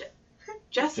who? Jessica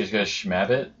Jessica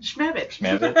Schmabbit. Schmabbit.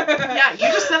 Schmabbit. Yeah, you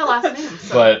just said a last name.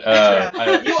 So. But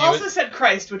Yeah. she You also was, said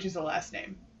Christ, which is a last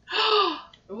name.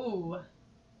 Ooh.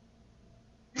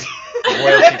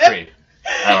 royalty free.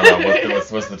 I don't know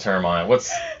what's the term on it.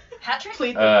 What's Hat trick?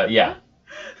 Please. yeah.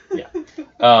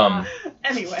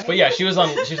 Anyway. But yeah, she was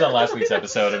on last week's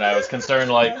episode, and I was concerned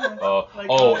like,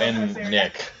 and Sarah.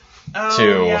 Nick Oh,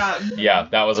 too. Yeah. Yeah,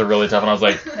 that was a really tough one. I was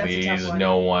like, That's a please, tough one.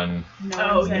 no one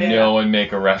Oh, said yeah. it. no one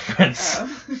make a reference.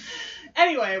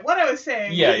 Anyway, what I was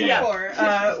saying Yeah. before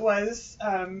was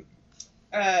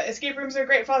escape rooms are a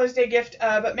great Father's Day gift,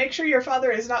 but make sure your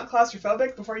father is not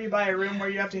claustrophobic before you buy a room where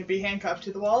you have to be handcuffed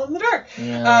to the wall in the dark.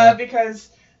 Yeah. Because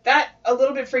that a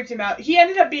little bit freaked him out. He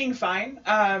ended up being fine.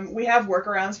 We have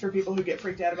workarounds for people who get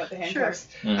freaked out about the handcuffs.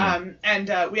 Sure. Mm-hmm.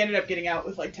 And we ended up getting out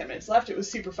with like 10 minutes left. It was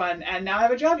super fun, and now I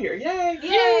have a job here. Yay!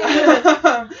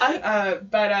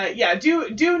 But yeah,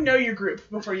 do know your group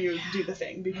before you do the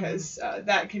thing, because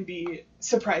that can be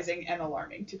surprising and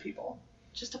alarming to people.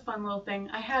 Just a fun little thing.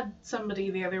 I had somebody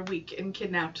the other week in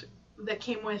Kidnapped that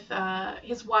came with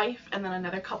his wife and then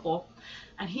another couple,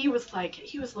 and he was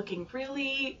looking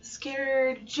really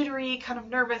scared, jittery, kind of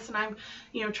nervous, and I'm,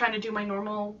 trying to do my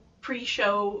normal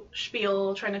pre-show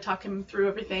spiel, trying to talk him through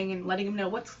everything and letting him know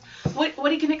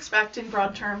what he can expect in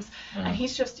broad terms. And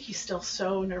he's still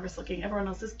so nervous looking. Everyone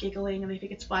else is giggling and they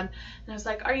think it's fun. And I was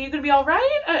like, "Are you gonna be all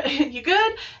right? You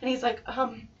good?" And he's like,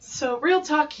 "So real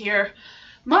talk here.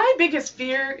 My biggest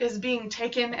fear is being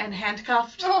taken and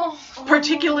handcuffed,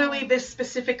 particularly this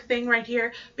specific thing right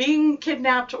here, being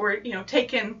kidnapped or,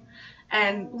 taken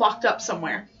and locked up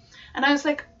somewhere." And I was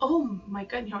like, "Oh my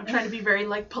God," I'm trying to be very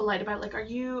polite about it. Like, are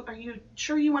you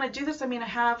sure you want to do this? I mean, I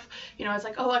have, I was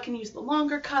like, "Oh, I can use the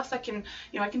longer cuffs. I can,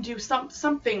 I can do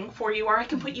something for you, or I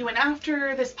can put you in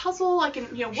after this puzzle. I can,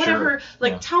 whatever,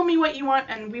 Sure. Tell me what you want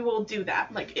and we will do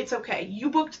that. Like, it's okay. You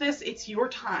booked this. It's your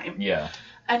time." Yeah.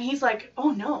 And he's like,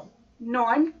 "Oh no,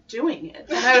 I'm doing it."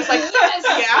 And I was like, "Yes,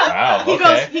 yeah."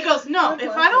 Wow, He goes, "No,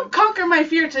 if I don't conquer my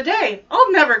fear today,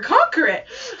 I'll never conquer it."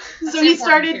 So he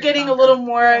started getting a little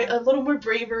more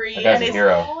bravery. That guy's and a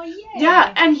hero. Oh, yeah.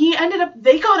 Yeah, and he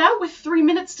they got out with 3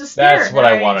 minutes to spare. That's what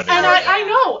I wanted to And hear. I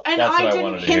know, and That's what I I didn't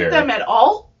wanted to hint hear. them at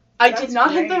all. I That's did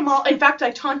not hint great. them all. In fact,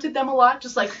 I taunted them a lot,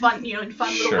 just like fun, in fun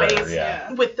little Sure, ways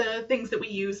yeah. with the things that we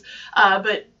use.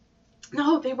 But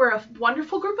no, they were a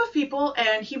wonderful group of people,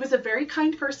 and he was a very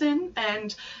kind person,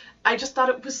 and I just thought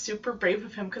it was super brave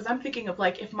of him, because I'm thinking of,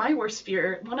 if my worst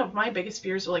fear, one of my biggest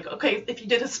fears were okay, if you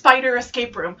did a spider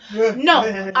escape room. No,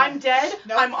 I'm dead.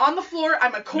 Nope. I'm on the floor.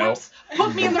 I'm a corpse.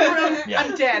 Put me in the room. Yeah.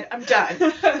 I'm dead. I'm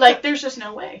done. There's just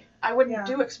no way. I wouldn't Yeah.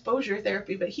 do exposure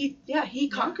therapy, but he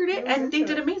conquered it, he was and they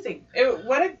into did it. amazing.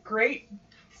 What a great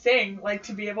thing,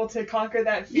 to be able to conquer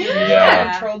that fear Yeah. in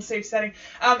a controlled, safe setting.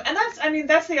 And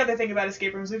that's the other thing about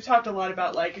escape rooms. We've talked a lot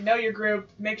about, know your group,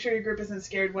 make sure your group isn't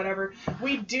scared, whatever.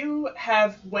 We do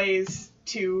have ways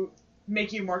to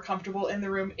make you more comfortable in the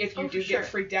room if you do sure. get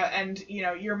freaked out. And,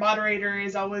 your moderator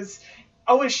is always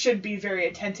should be very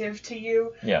attentive to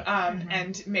you. Yeah.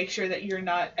 And make sure that you're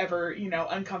not ever,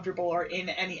 uncomfortable or in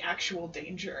any actual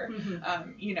danger.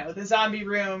 The zombie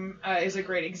room is a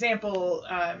great example.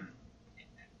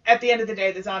 At the end of the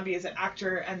day, the zombie is an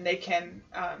actor, and they can,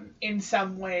 in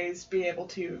some ways, be able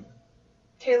to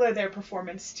tailor their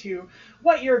performance to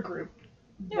what your group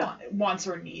wants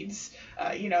or needs.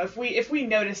 If we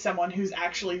notice someone who's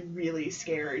actually really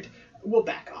scared, we'll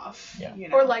back off. Yeah.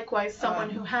 Or likewise,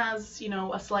 someone who has,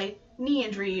 a slight knee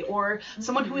injury, or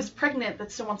someone who is pregnant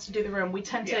that still wants to do the room. We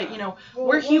tend to, we're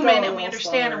We'll human go a and we little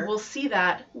understand, slower. and we'll see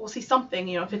that. We'll see something,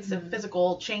 if it's a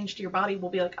physical change to your body, we'll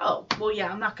be like, "Oh, well,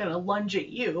 yeah, I'm not going to lunge at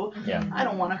you. Yeah. I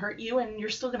don't want to hurt you, and you're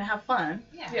still going to have fun."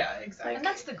 Yeah, exactly. And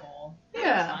that's the goal.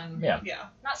 Yeah. Fun. Yeah. Yeah.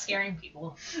 Not scaring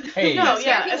people. Hey. No, Scary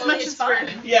yeah, as people much is as fun.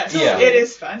 we're Yes, Yeah. it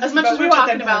is fun. as much But as we're we want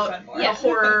talking them to have about fun more. the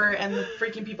horror and the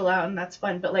freaking people out, and that's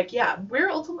fun, but we're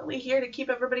ultimately here to keep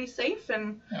everybody safe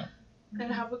and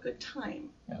have a good time.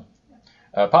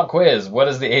 Pop quiz. What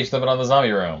is the age limit on the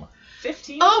zombie room?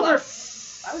 15 Over.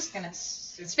 plus. I was gonna.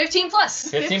 It's 15 plus.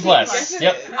 15 plus. plus.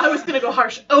 Yep. I was gonna go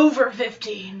harsh. Over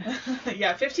 15.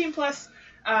 Yeah, 15 plus.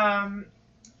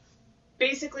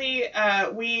 Basically,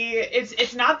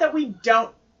 it's not that we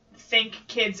don't think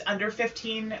kids under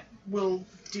 15 will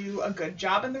do a good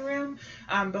job in the room.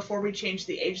 Before we changed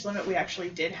the age limit, we actually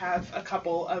did have a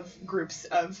couple of groups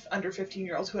of under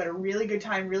 15-year-olds who had a really good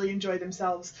time, really enjoyed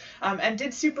themselves, and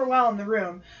did super well in the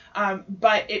room.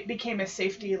 But it became a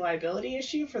safety liability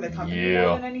issue for the company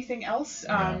more than anything else.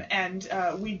 And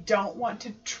we don't want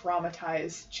to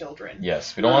traumatize children.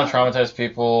 Yes, we don't want to traumatize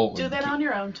people. Do that on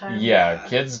your own time. Yeah,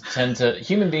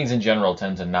 human beings in general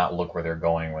tend to not look where they're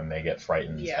going when they get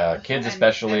frightened. Yeah. Kids And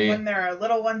especially. when there are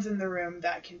little ones in the room,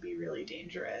 that can be really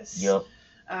dangerous. Yep.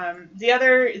 The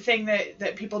other thing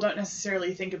that people don't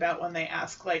necessarily think about when they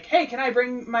ask, hey, can I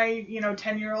bring my,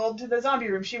 10-year-old to the zombie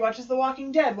room? She watches The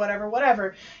Walking Dead, whatever.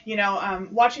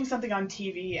 Watching something on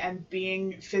TV and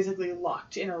being physically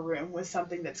locked in a room with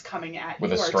something that's coming at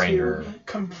With you a are stranger. two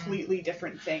completely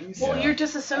different things. Well, Yeah. you're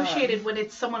disassociated when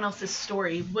it's someone else's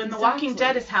story. When The Walking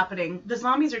Exactly. Dead is happening, the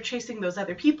zombies are chasing those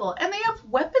other people, and they have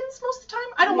weapons most of the time.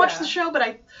 I don't watch the show, but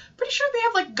I'm pretty sure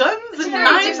they have guns It's and very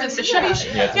knives different and situation.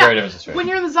 machetes. Yeah, it's a very different situation. When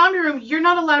you're in the zombie room, you're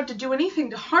not allowed to do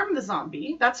anything to harm the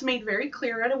zombie. That's made very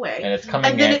clear right away. And it's coming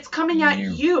And then at it's coming at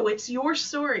you. you. It's your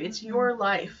story. It's your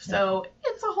life. So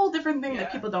that's a whole different thing Yeah.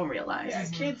 that people don't realize. Yeah,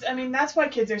 kids. I mean, that's why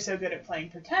kids are so good at playing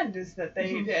pretend. Is that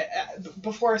they,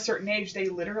 before a certain age, they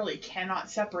literally cannot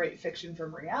separate fiction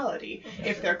from reality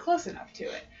if they're close enough to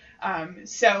it.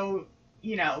 So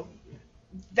you know,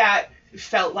 that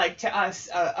felt like to us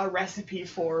a recipe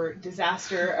for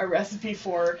disaster, a recipe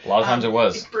for A lot of times it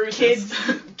was. Bruises.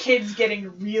 kids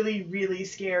getting really, really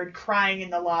scared, crying in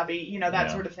the lobby, you know, that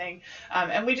Yeah. sort of thing.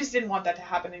 And we just didn't want that to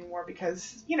happen anymore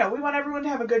because, you know, we want everyone to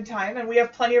have a good time, and we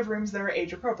have plenty of rooms that are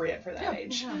age appropriate for that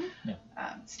age. Yeah.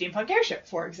 Steampunk Airship,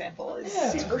 for example, is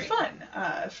super fun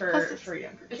for Plus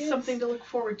younger kids. It's something to look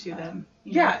forward to then.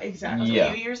 you Yeah, know. exactly. Yeah.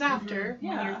 A few years after,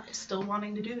 when Yeah. you're still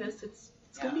wanting to do this, it's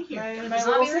gonna be here. My The little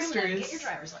zombie room, sister then is... get your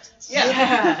driver's license. Yeah.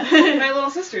 Yeah. My little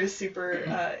sister is super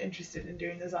interested in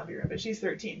doing the zombie room, but she's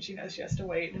 13. She knows she has to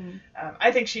wait.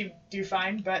 I think she'd do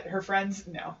fine, but her friends,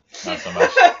 no. Not so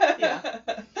much. Yeah.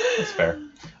 That's fair.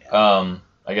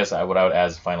 I guess what I would add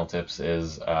as final tips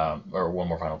is, or one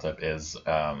more final tip is,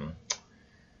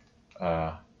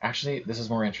 actually, this is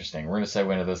more interesting. We're going to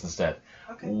segue into this instead.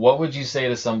 Okay. What would you say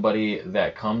to somebody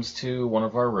that comes to one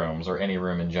of our rooms, or any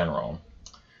room in general?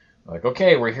 Like,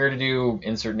 okay, we're here to do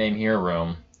insert name here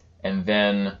room, and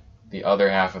then the other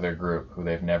half of their group, who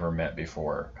they've never met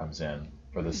before, comes in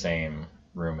for the same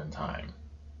room and time.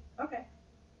 Okay.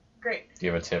 Great. Do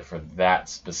you have a tip for that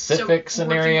So, specific working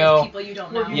scenario? with people you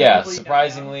don't know. Yeah, people you don't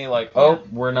surprisingly, like, oh,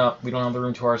 we don't have the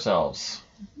room to ourselves.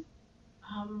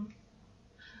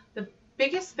 The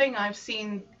biggest thing I've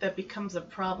seen that becomes a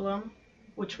problem,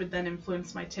 which would then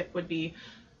influence my tip, would be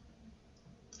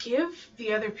give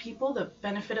the other people the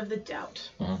benefit of the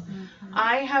doubt.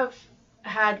 I have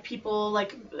had people,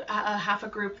 like half a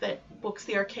group that books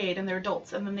the arcade and they're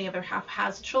adults, and then the other half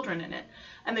has children in it,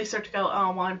 and they start to go,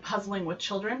 oh, well, I'm puzzling with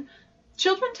children.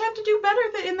 Children tend to do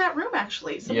better in that room,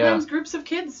 actually. Sometimes groups of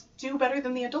kids do better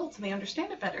than the adults, and they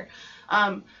understand it better.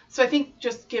 So I think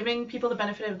just giving people the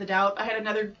benefit of the doubt. I had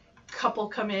another couple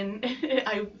come in.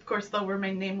 Of course, they'll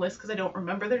remain nameless because I don't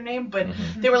remember their name, but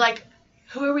they were like,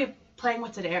 who are we playing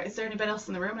with today? Is there anybody else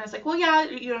in the room? And I was like, well, yeah,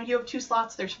 you know, you have 2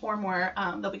 slots. There's 4 more.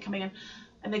 They'll be coming in.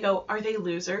 And they go, are they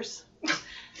losers?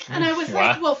 And I was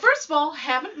like, well, first of all,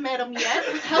 haven't met them yet.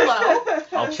 Hello.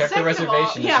 I'll check the Second of reservation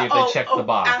all, to see if they checked the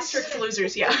box. Asterisk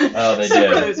losers, yeah. Oh, they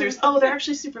super did. losers. Oh, they're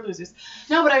actually super losers.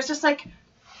 No, but I was just like,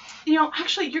 you know,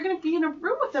 actually, you're going to be in a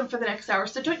room with them for the next hour,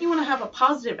 so don't you want to have a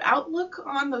positive outlook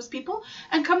on those people?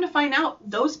 And come to find out,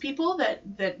 those people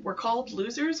that were called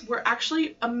losers were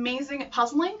actually amazing at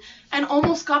puzzling and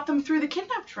almost got them through the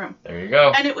kidnapped room. There you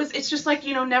go. And it's just like,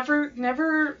 you know,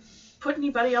 never put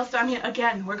anybody else down. I mean,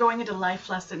 again, we're going into life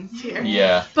lessons here.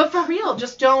 Yeah. But for real,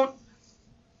 just don't,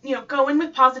 you know, go in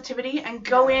with positivity and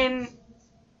go in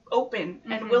open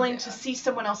and willing to see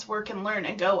someone else work and learn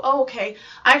and go, oh, okay,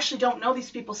 I actually don't know these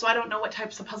people, so I don't know what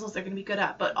types of puzzles they're going to be good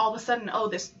at. But all of a sudden, oh,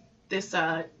 this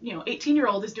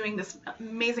 18-year-old is doing this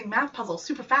amazing math puzzle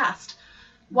super fast.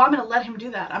 Well, I'm going to let him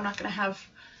do that. I'm not going to have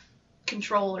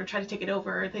control or try to take it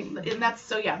over or thing. And that's,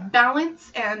 so yeah, balance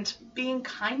and being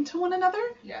kind to one another.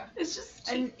 Yeah. It's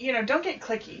just, And, you know, don't get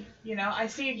cliquey. You know, I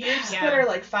see groups Yeah. that are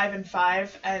like 5 and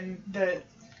 5, and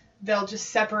they'll just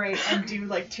separate and do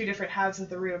like 2 different halves of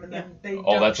the room, and then they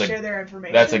don't share their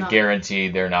information. That's a guarantee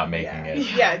they're not making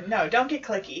it. Yeah, no, don't get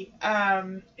cliquey.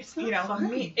 it's not You know,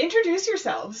 fun. introduce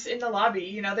yourselves in the lobby.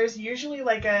 You know, there's usually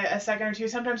like a second or two.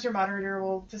 Sometimes your moderator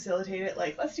will facilitate it.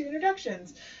 Like, let's do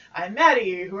introductions. I'm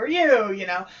Maddie. Who are you? You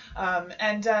know,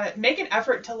 and make an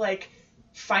effort to like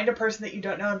find a person that you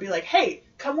don't know and be like, hey,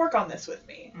 come work on this with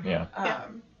me. Yeah.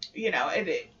 You know,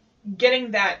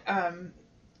 getting that.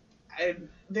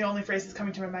 The only phrase that's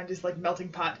coming to my mind is like melting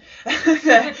pot.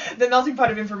 the melting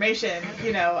pot of information,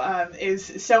 you know,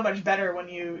 is so much better when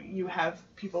you have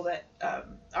people that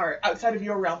are outside of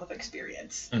your realm of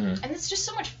experience. Mm-hmm. And it's just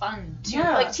so much fun, too.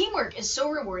 Yeah. Like, teamwork is so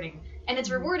rewarding. And it's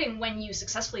rewarding when you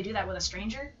successfully do that with a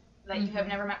stranger that you have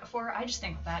never met before. I just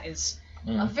think that is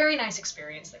a very nice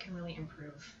experience that can really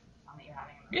improve fun that you're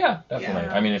having. Yeah, definitely.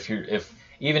 Yeah. I mean,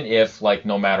 even if like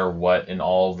no matter what in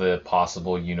all the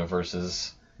possible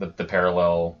universes, the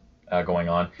parallel going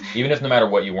on, even if no matter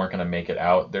what you weren't going to make it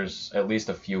out, there's at least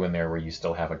a few in there where you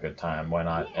still have a good time. Why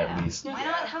not at least? Why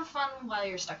not have fun while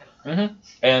you're stuck in it?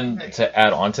 And to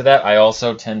add on to that, I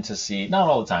also tend to see, not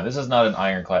all the time, this is not an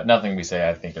ironclad, nothing we say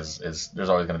I think is there's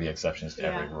always going to be exceptions to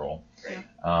every rule.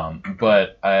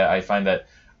 But I find that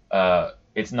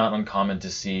it's not uncommon to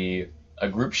see a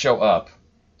group show up,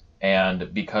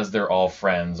 and because they're all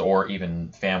friends or even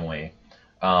family,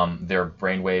 their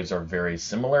brainwaves are very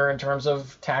similar in terms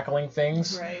of tackling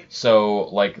things. Right. So,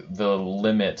 like, the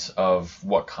limit of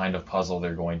what kind of puzzle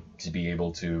they're going to be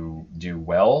able to do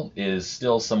well is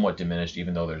still somewhat diminished,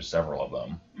 even though there's several of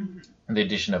them. Mm-hmm. The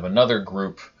addition of another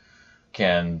group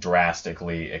can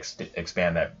drastically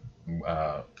expand that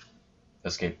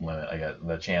escape limit, I guess,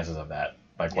 the chances of that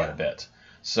by quite a bit.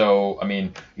 So, I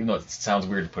mean, even though it sounds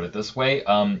weird to put it this way,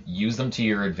 use them to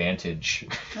your advantage.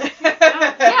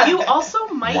 Yeah, you also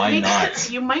might Why make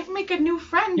not? You might make a new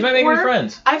friend. You might make or new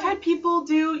friends. I've had people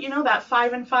do, that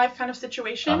 5 and 5 kind of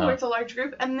situation Uh-huh. where it's a large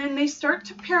group, and then they start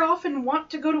to pair off and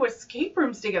want to go to escape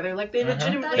rooms together. Like they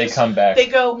legitimately They come back. They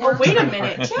go, oh, wait a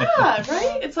minute. Yeah,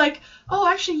 right? It's like, oh,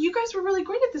 actually, you guys were really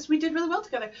great at this. We did really well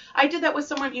together. I did that with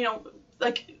someone,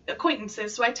 like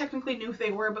acquaintances, so I technically knew who they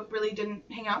were, but really didn't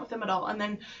hang out with them at all. And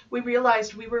then we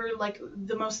realized we were like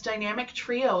the most dynamic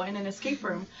trio in an escape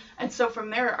room. And so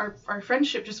from there, our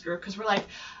friendship just grew because we're like,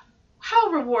 how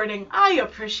rewarding. I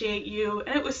appreciate you.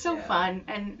 And it was so fun.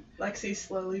 And Lexi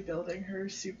slowly building her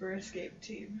super escape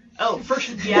team. oh, for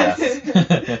sure. Yes.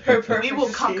 Her perfect We will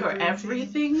escape conquer room team.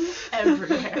 everything,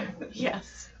 everywhere.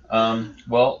 Yes.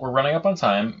 Well, we're running up on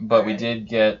time, but we Alright. did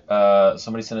get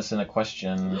somebody sent us in a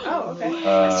question Oh,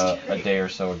 okay. a day or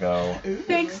so ago. Ooh.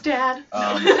 Thanks, Dad. No,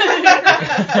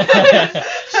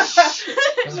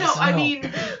 I mean,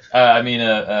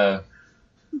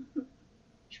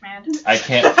 Schmand. I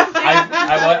can't.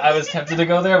 I was tempted to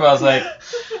go there, but I was like,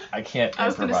 I can't I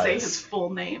was going to say improvise. his full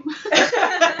name.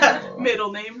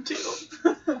 Middle name, too.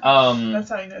 That's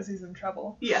how he knows he's in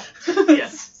trouble. Yeah.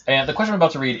 Yes. And the question I'm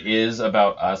about to read is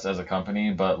about us as a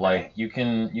company, but like you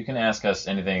can ask us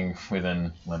anything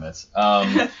within limits.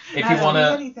 If you Ask me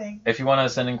wanna anything. if you wanna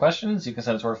send in questions, you can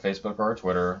send it to our Facebook or our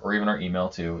Twitter or even our email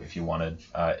too. If you wanted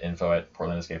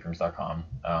info@portlandescaperooms.com.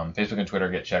 Facebook and Twitter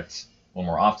get checked a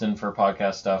little more often for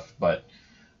podcast stuff, but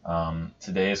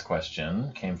today's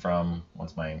question came from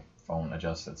once my phone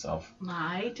adjusts itself.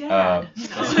 My dad.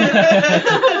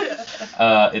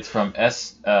 It's from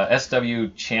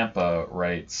SW Champa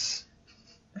writes.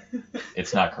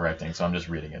 It's not correcting, so I'm just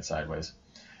reading it sideways.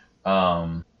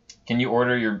 Can you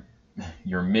order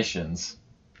your missions?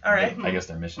 All right. I guess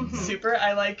they're missions. Super.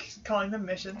 I like calling them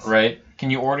missions. Right? Can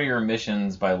you order your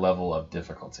missions by level of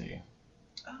difficulty?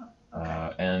 Oh,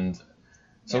 okay. And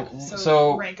so Yeah,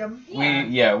 so rank them.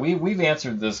 we've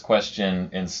answered this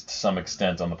question to some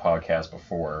extent on the podcast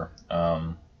before.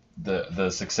 The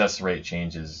success rate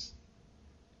changes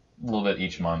a little bit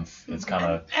each month. It's kind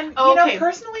of And Okay.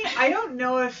 personally, I don't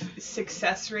know if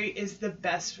success rate is the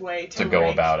best way to go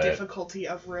rank about it. difficulty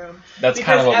of room. that's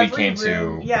kind of Because what we every came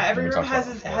room, to. Yeah, when every we room talked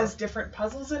about it has before. different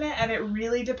puzzles in it, and it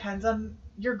really depends on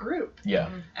your group Yeah.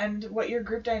 and what your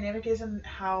group dynamic is and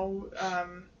how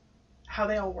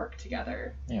they all work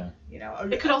together. Yeah.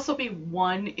 It could also be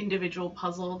one individual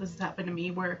puzzle. This has happened to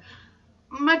me where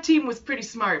my team was pretty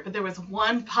smart, but there was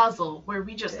one puzzle where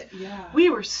we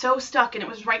were so stuck and it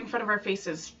was right in front of our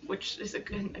faces, which is,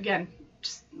 again,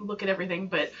 just look at everything.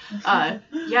 But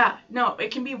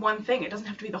it can be one thing. It doesn't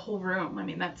have to be the whole room. I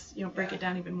mean, that's, break it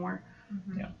down even more.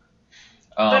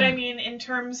 But I mean, in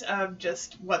terms of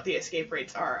just what the escape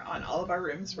rates are on all of our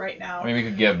rooms right now. I mean, we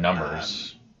could give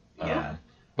numbers. Yeah.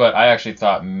 But I actually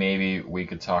thought maybe we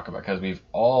could talk about, because we've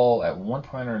all at one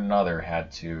point or another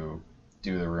had to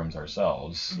do the rooms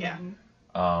ourselves. Yeah.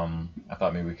 I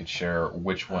thought maybe we could share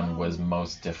which one was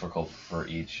most difficult for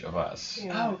each of us.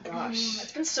 Oh gosh.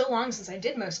 It's been so long since I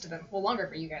did most of them. Well, longer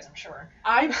for you guys, I'm sure.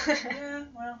 Yeah.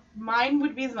 Well. Mine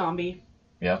would be zombie.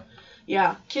 Yeah.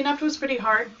 Yeah, kidnapped was pretty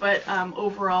hard, but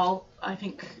overall, I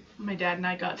think my dad and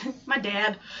I got through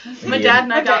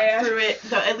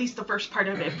it. At least the first part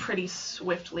of it pretty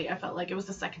swiftly. I felt like it was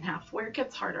the second half where it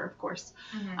gets harder, of course.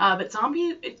 But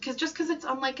zombie, because it's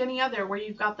unlike any other, where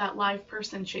you've got that live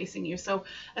person chasing you. So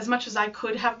as much as I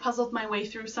could have puzzled my way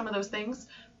through some of those things,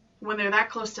 when they're that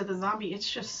close to the zombie, it's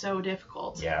just so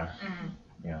difficult. Yeah.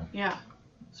 Yeah.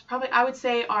 So probably I would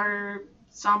say our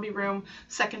zombie room.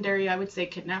 Secondary, I would say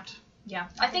kidnapped. Yeah,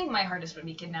 I think my hardest would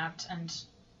be kidnapped, and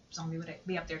zombie would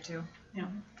be up there too. Yeah.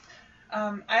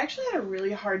 I actually had a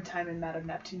really hard time in Madame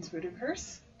Neptune's Voodoo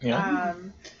Curse. Yeah.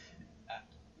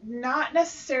 Not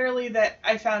necessarily that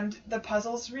I found the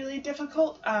puzzles really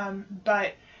difficult,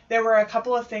 but there were a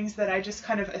couple of things that I just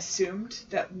kind of assumed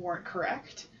that weren't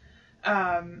correct.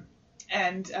 And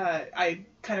I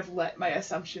kind of let my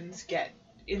assumptions get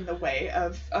in the way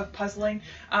of puzzling.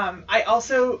 I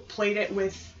also played it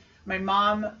with my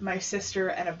mom, my sister,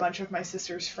 and a bunch of my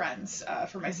sister's friends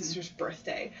for my sister's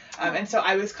birthday. And so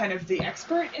I was kind of the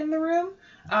expert in the room.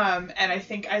 And I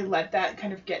think I let that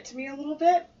kind of get to me a little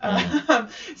bit.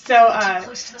 Close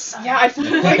to the sun. Yeah, I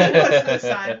flew way too close to the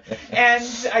sun, and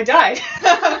I died.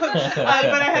 But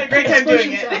I had a great time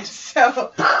doing it.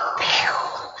 So,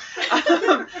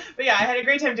 but yeah, I had a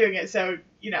great time doing it. So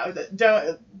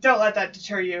don't let that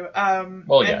deter you.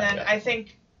 I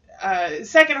think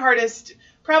second hardest.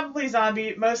 Probably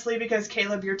zombie, mostly because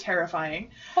Caleb, you're terrifying.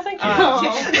 Oh, thank you.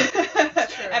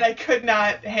 And I could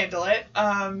not handle it.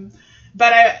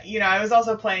 But I was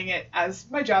also playing it as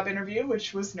my job interview,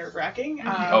 which was nerve-wracking.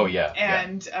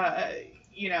 And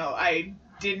I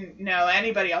didn't know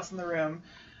anybody else in the room.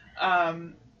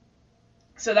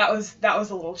 So that was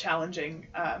a little challenging,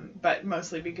 but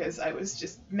mostly because I was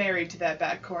just married to that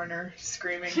back corner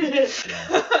screaming.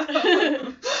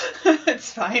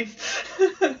 It's fine.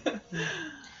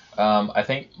 I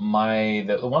think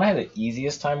the one I had the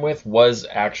easiest time with was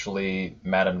actually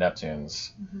Madame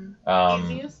Neptune's.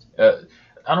 Easiest? I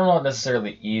don't know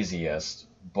necessarily easiest,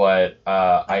 but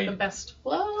The best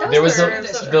flow? there was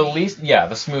the the least,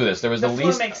 the smoothest. There was The the flow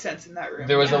least. makes sense in that room.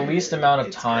 There was the Yeah. least amount of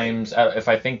It's times. If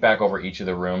I think back over each of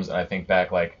the rooms, and I think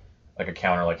back like a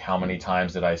counter, like how many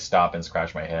times did I stop and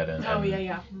scratch my head and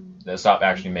stop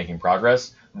actually making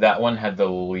progress. That one had the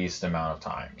least amount of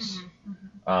times.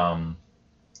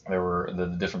 There were the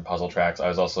different puzzle tracks. I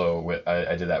was also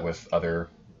I did that with other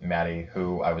Maddie,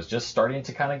 who I was just starting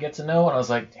to kind of get to know, and I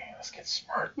was like, dang, this kid's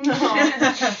smart. See,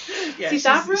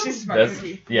 that room? She's smart as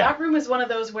me. That room is one of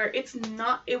those where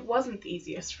it wasn't the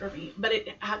easiest for me, but it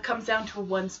comes down to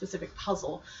one specific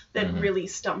puzzle that really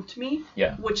stumped me,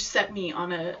 which set me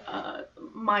on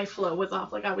my flow was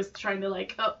off. Like I was trying to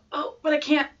but I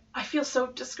can't. I feel so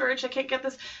discouraged. I can't get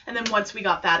this. And then once we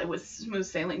got that, it was smooth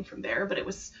sailing from there. But it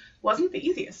wasn't the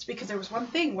easiest because there was one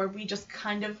thing where we just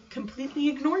kind of completely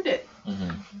ignored it.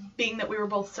 Being that we were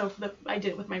both I did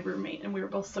it with my roommate, and we were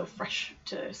both so fresh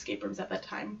to escape rooms at that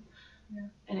time. Yeah.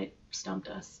 And it stumped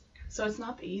us. So it's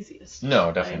not the easiest.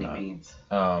 No, definitely by any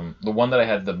not. means. The one that I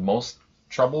had the most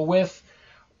trouble with,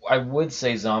 I would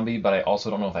say zombie, but I also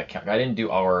don't know if that counts. I didn't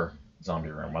do our zombie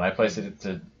room. When I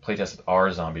playtested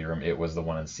our zombie room, it was the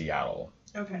one in Seattle.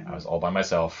 Okay. I was all by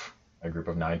myself, a group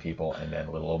of 9 people, and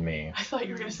then little old me. I thought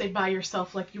you were going to say by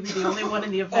yourself, like you were the only one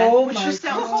in the event, which just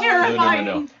sounds No, terrifying.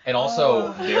 no. And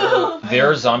also,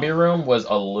 their zombie room was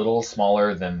a little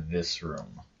smaller than this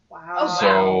room. Wow.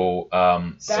 So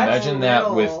imagine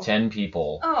that little. with 10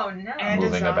 people Oh no. And a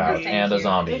moving zombie. about, Thank and a you.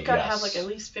 zombie. They've got to yes. have like at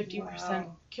least 50%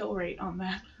 kill rate on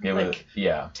that. It was,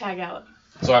 Tag out.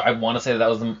 So I want to say that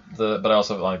was but I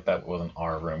also like that wasn't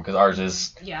our room because ours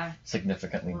is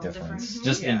significantly different,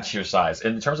 just in sheer size.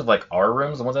 In terms of like our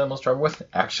rooms, the ones I had the most trouble with,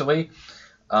 actually,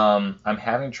 I'm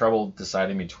having trouble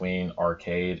deciding between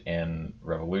Arcade and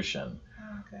Revolution,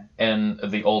 and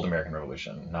the old American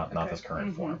Revolution, not this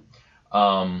current form.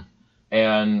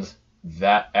 And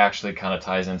that actually kind of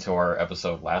ties into our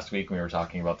episode last week when we were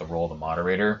talking about the role of the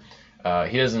moderator.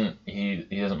 He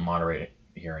doesn't moderate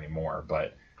here anymore,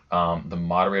 but the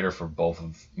moderator for both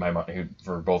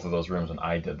of those rooms when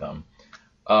I did them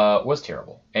was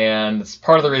terrible, and it's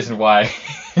part of the reason why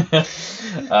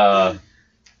that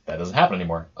doesn't happen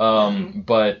anymore.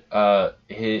 But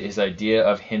his idea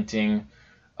of hinting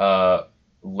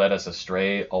led us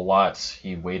astray a lot.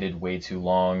 He waited way too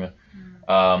long,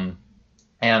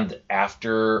 and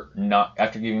after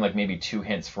giving like maybe 2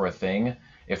 hints for a thing,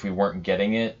 if we weren't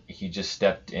getting it, he just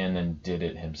stepped in and did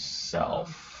it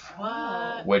himself.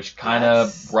 What? Which kind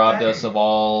of robbed us of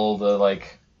all the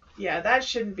that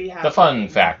shouldn't be happening. the fun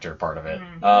factor part of it.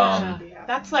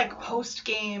 That's like post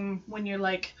game when you're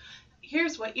like,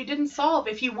 here's what you didn't solve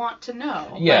if you want to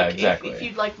know. Yeah, like, exactly. If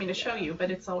you'd like me to show you, but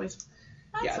it's always.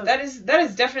 That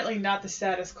is definitely not the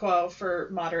status quo for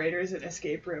moderators in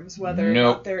escape rooms, whether or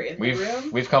not they're in the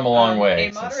room. We've come a long way.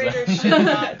 A moderator should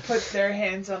not put their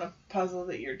hands on a puzzle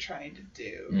that you're trying to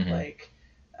do. Like,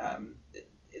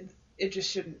 it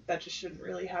just shouldn't. That just shouldn't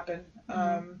really happen.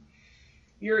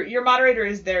 Your moderator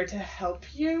is there to help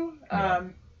you.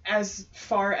 As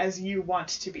far as you want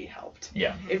to be helped.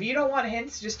 Yeah. If you don't want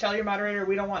hints, just tell your moderator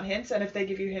we don't want hints, and if they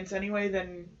give you hints anyway,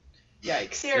 then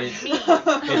yikes.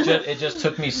 It just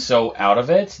took me so out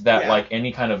of it that like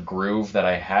any kind of groove that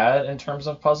I had in terms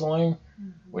of puzzling,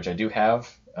 which I do have,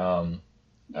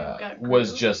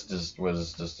 was just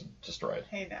destroyed.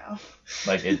 Hey now.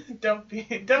 Like it. Don't be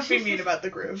mean about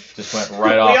the groove. Just went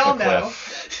right off the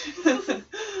cliff. Know.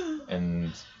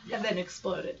 And then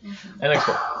exploded. And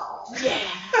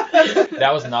that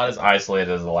was not as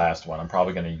isolated as the last one. I'm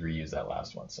probably going to reuse that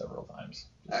last one several times,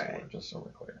 just so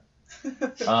we're clear.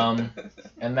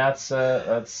 And that's all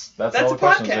That's the a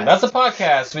questions. podcast. That's a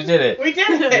podcast. We did it. We did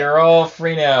it. You're all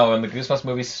free now, and the Goosebumps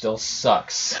movie still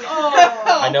sucks.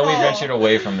 Oh. I know we ventured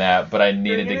away from that, but I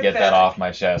needed Bringing to it get that back. off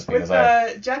my chest because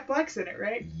With Jack Black's in it,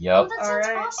 right? Oh, Yep, that sounds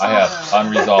Alright. awesome. I have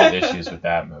unresolved issues with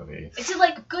that movie. Is it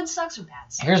like good sucks or bad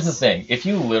sucks? Here's the thing: if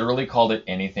you literally called it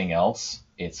anything else,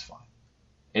 it's fine.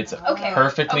 It's Okay.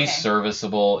 perfectly Okay.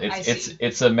 serviceable. I It's see.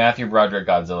 it's a Matthew Broderick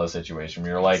Godzilla situation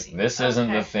where you're like, see. this isn't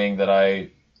the Okay. thing that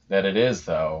it is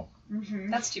though.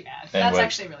 Mm-hmm. That's too bad. And That's what-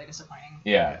 actually really disappointing.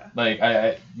 Yeah, like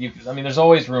I mean, there's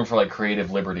always room for like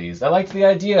creative liberties. I liked the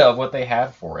idea of what they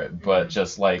had for it, but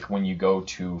just like when you go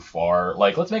too far,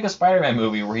 like let's make a Spider-Man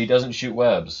movie where he doesn't shoot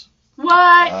webs.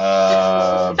 What?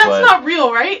 That's That's not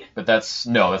real, right? But that's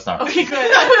not. Okay, good.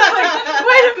 I was like,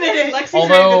 wait a minute. Lexi's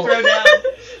Although- ready to throw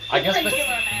down. I guess Regular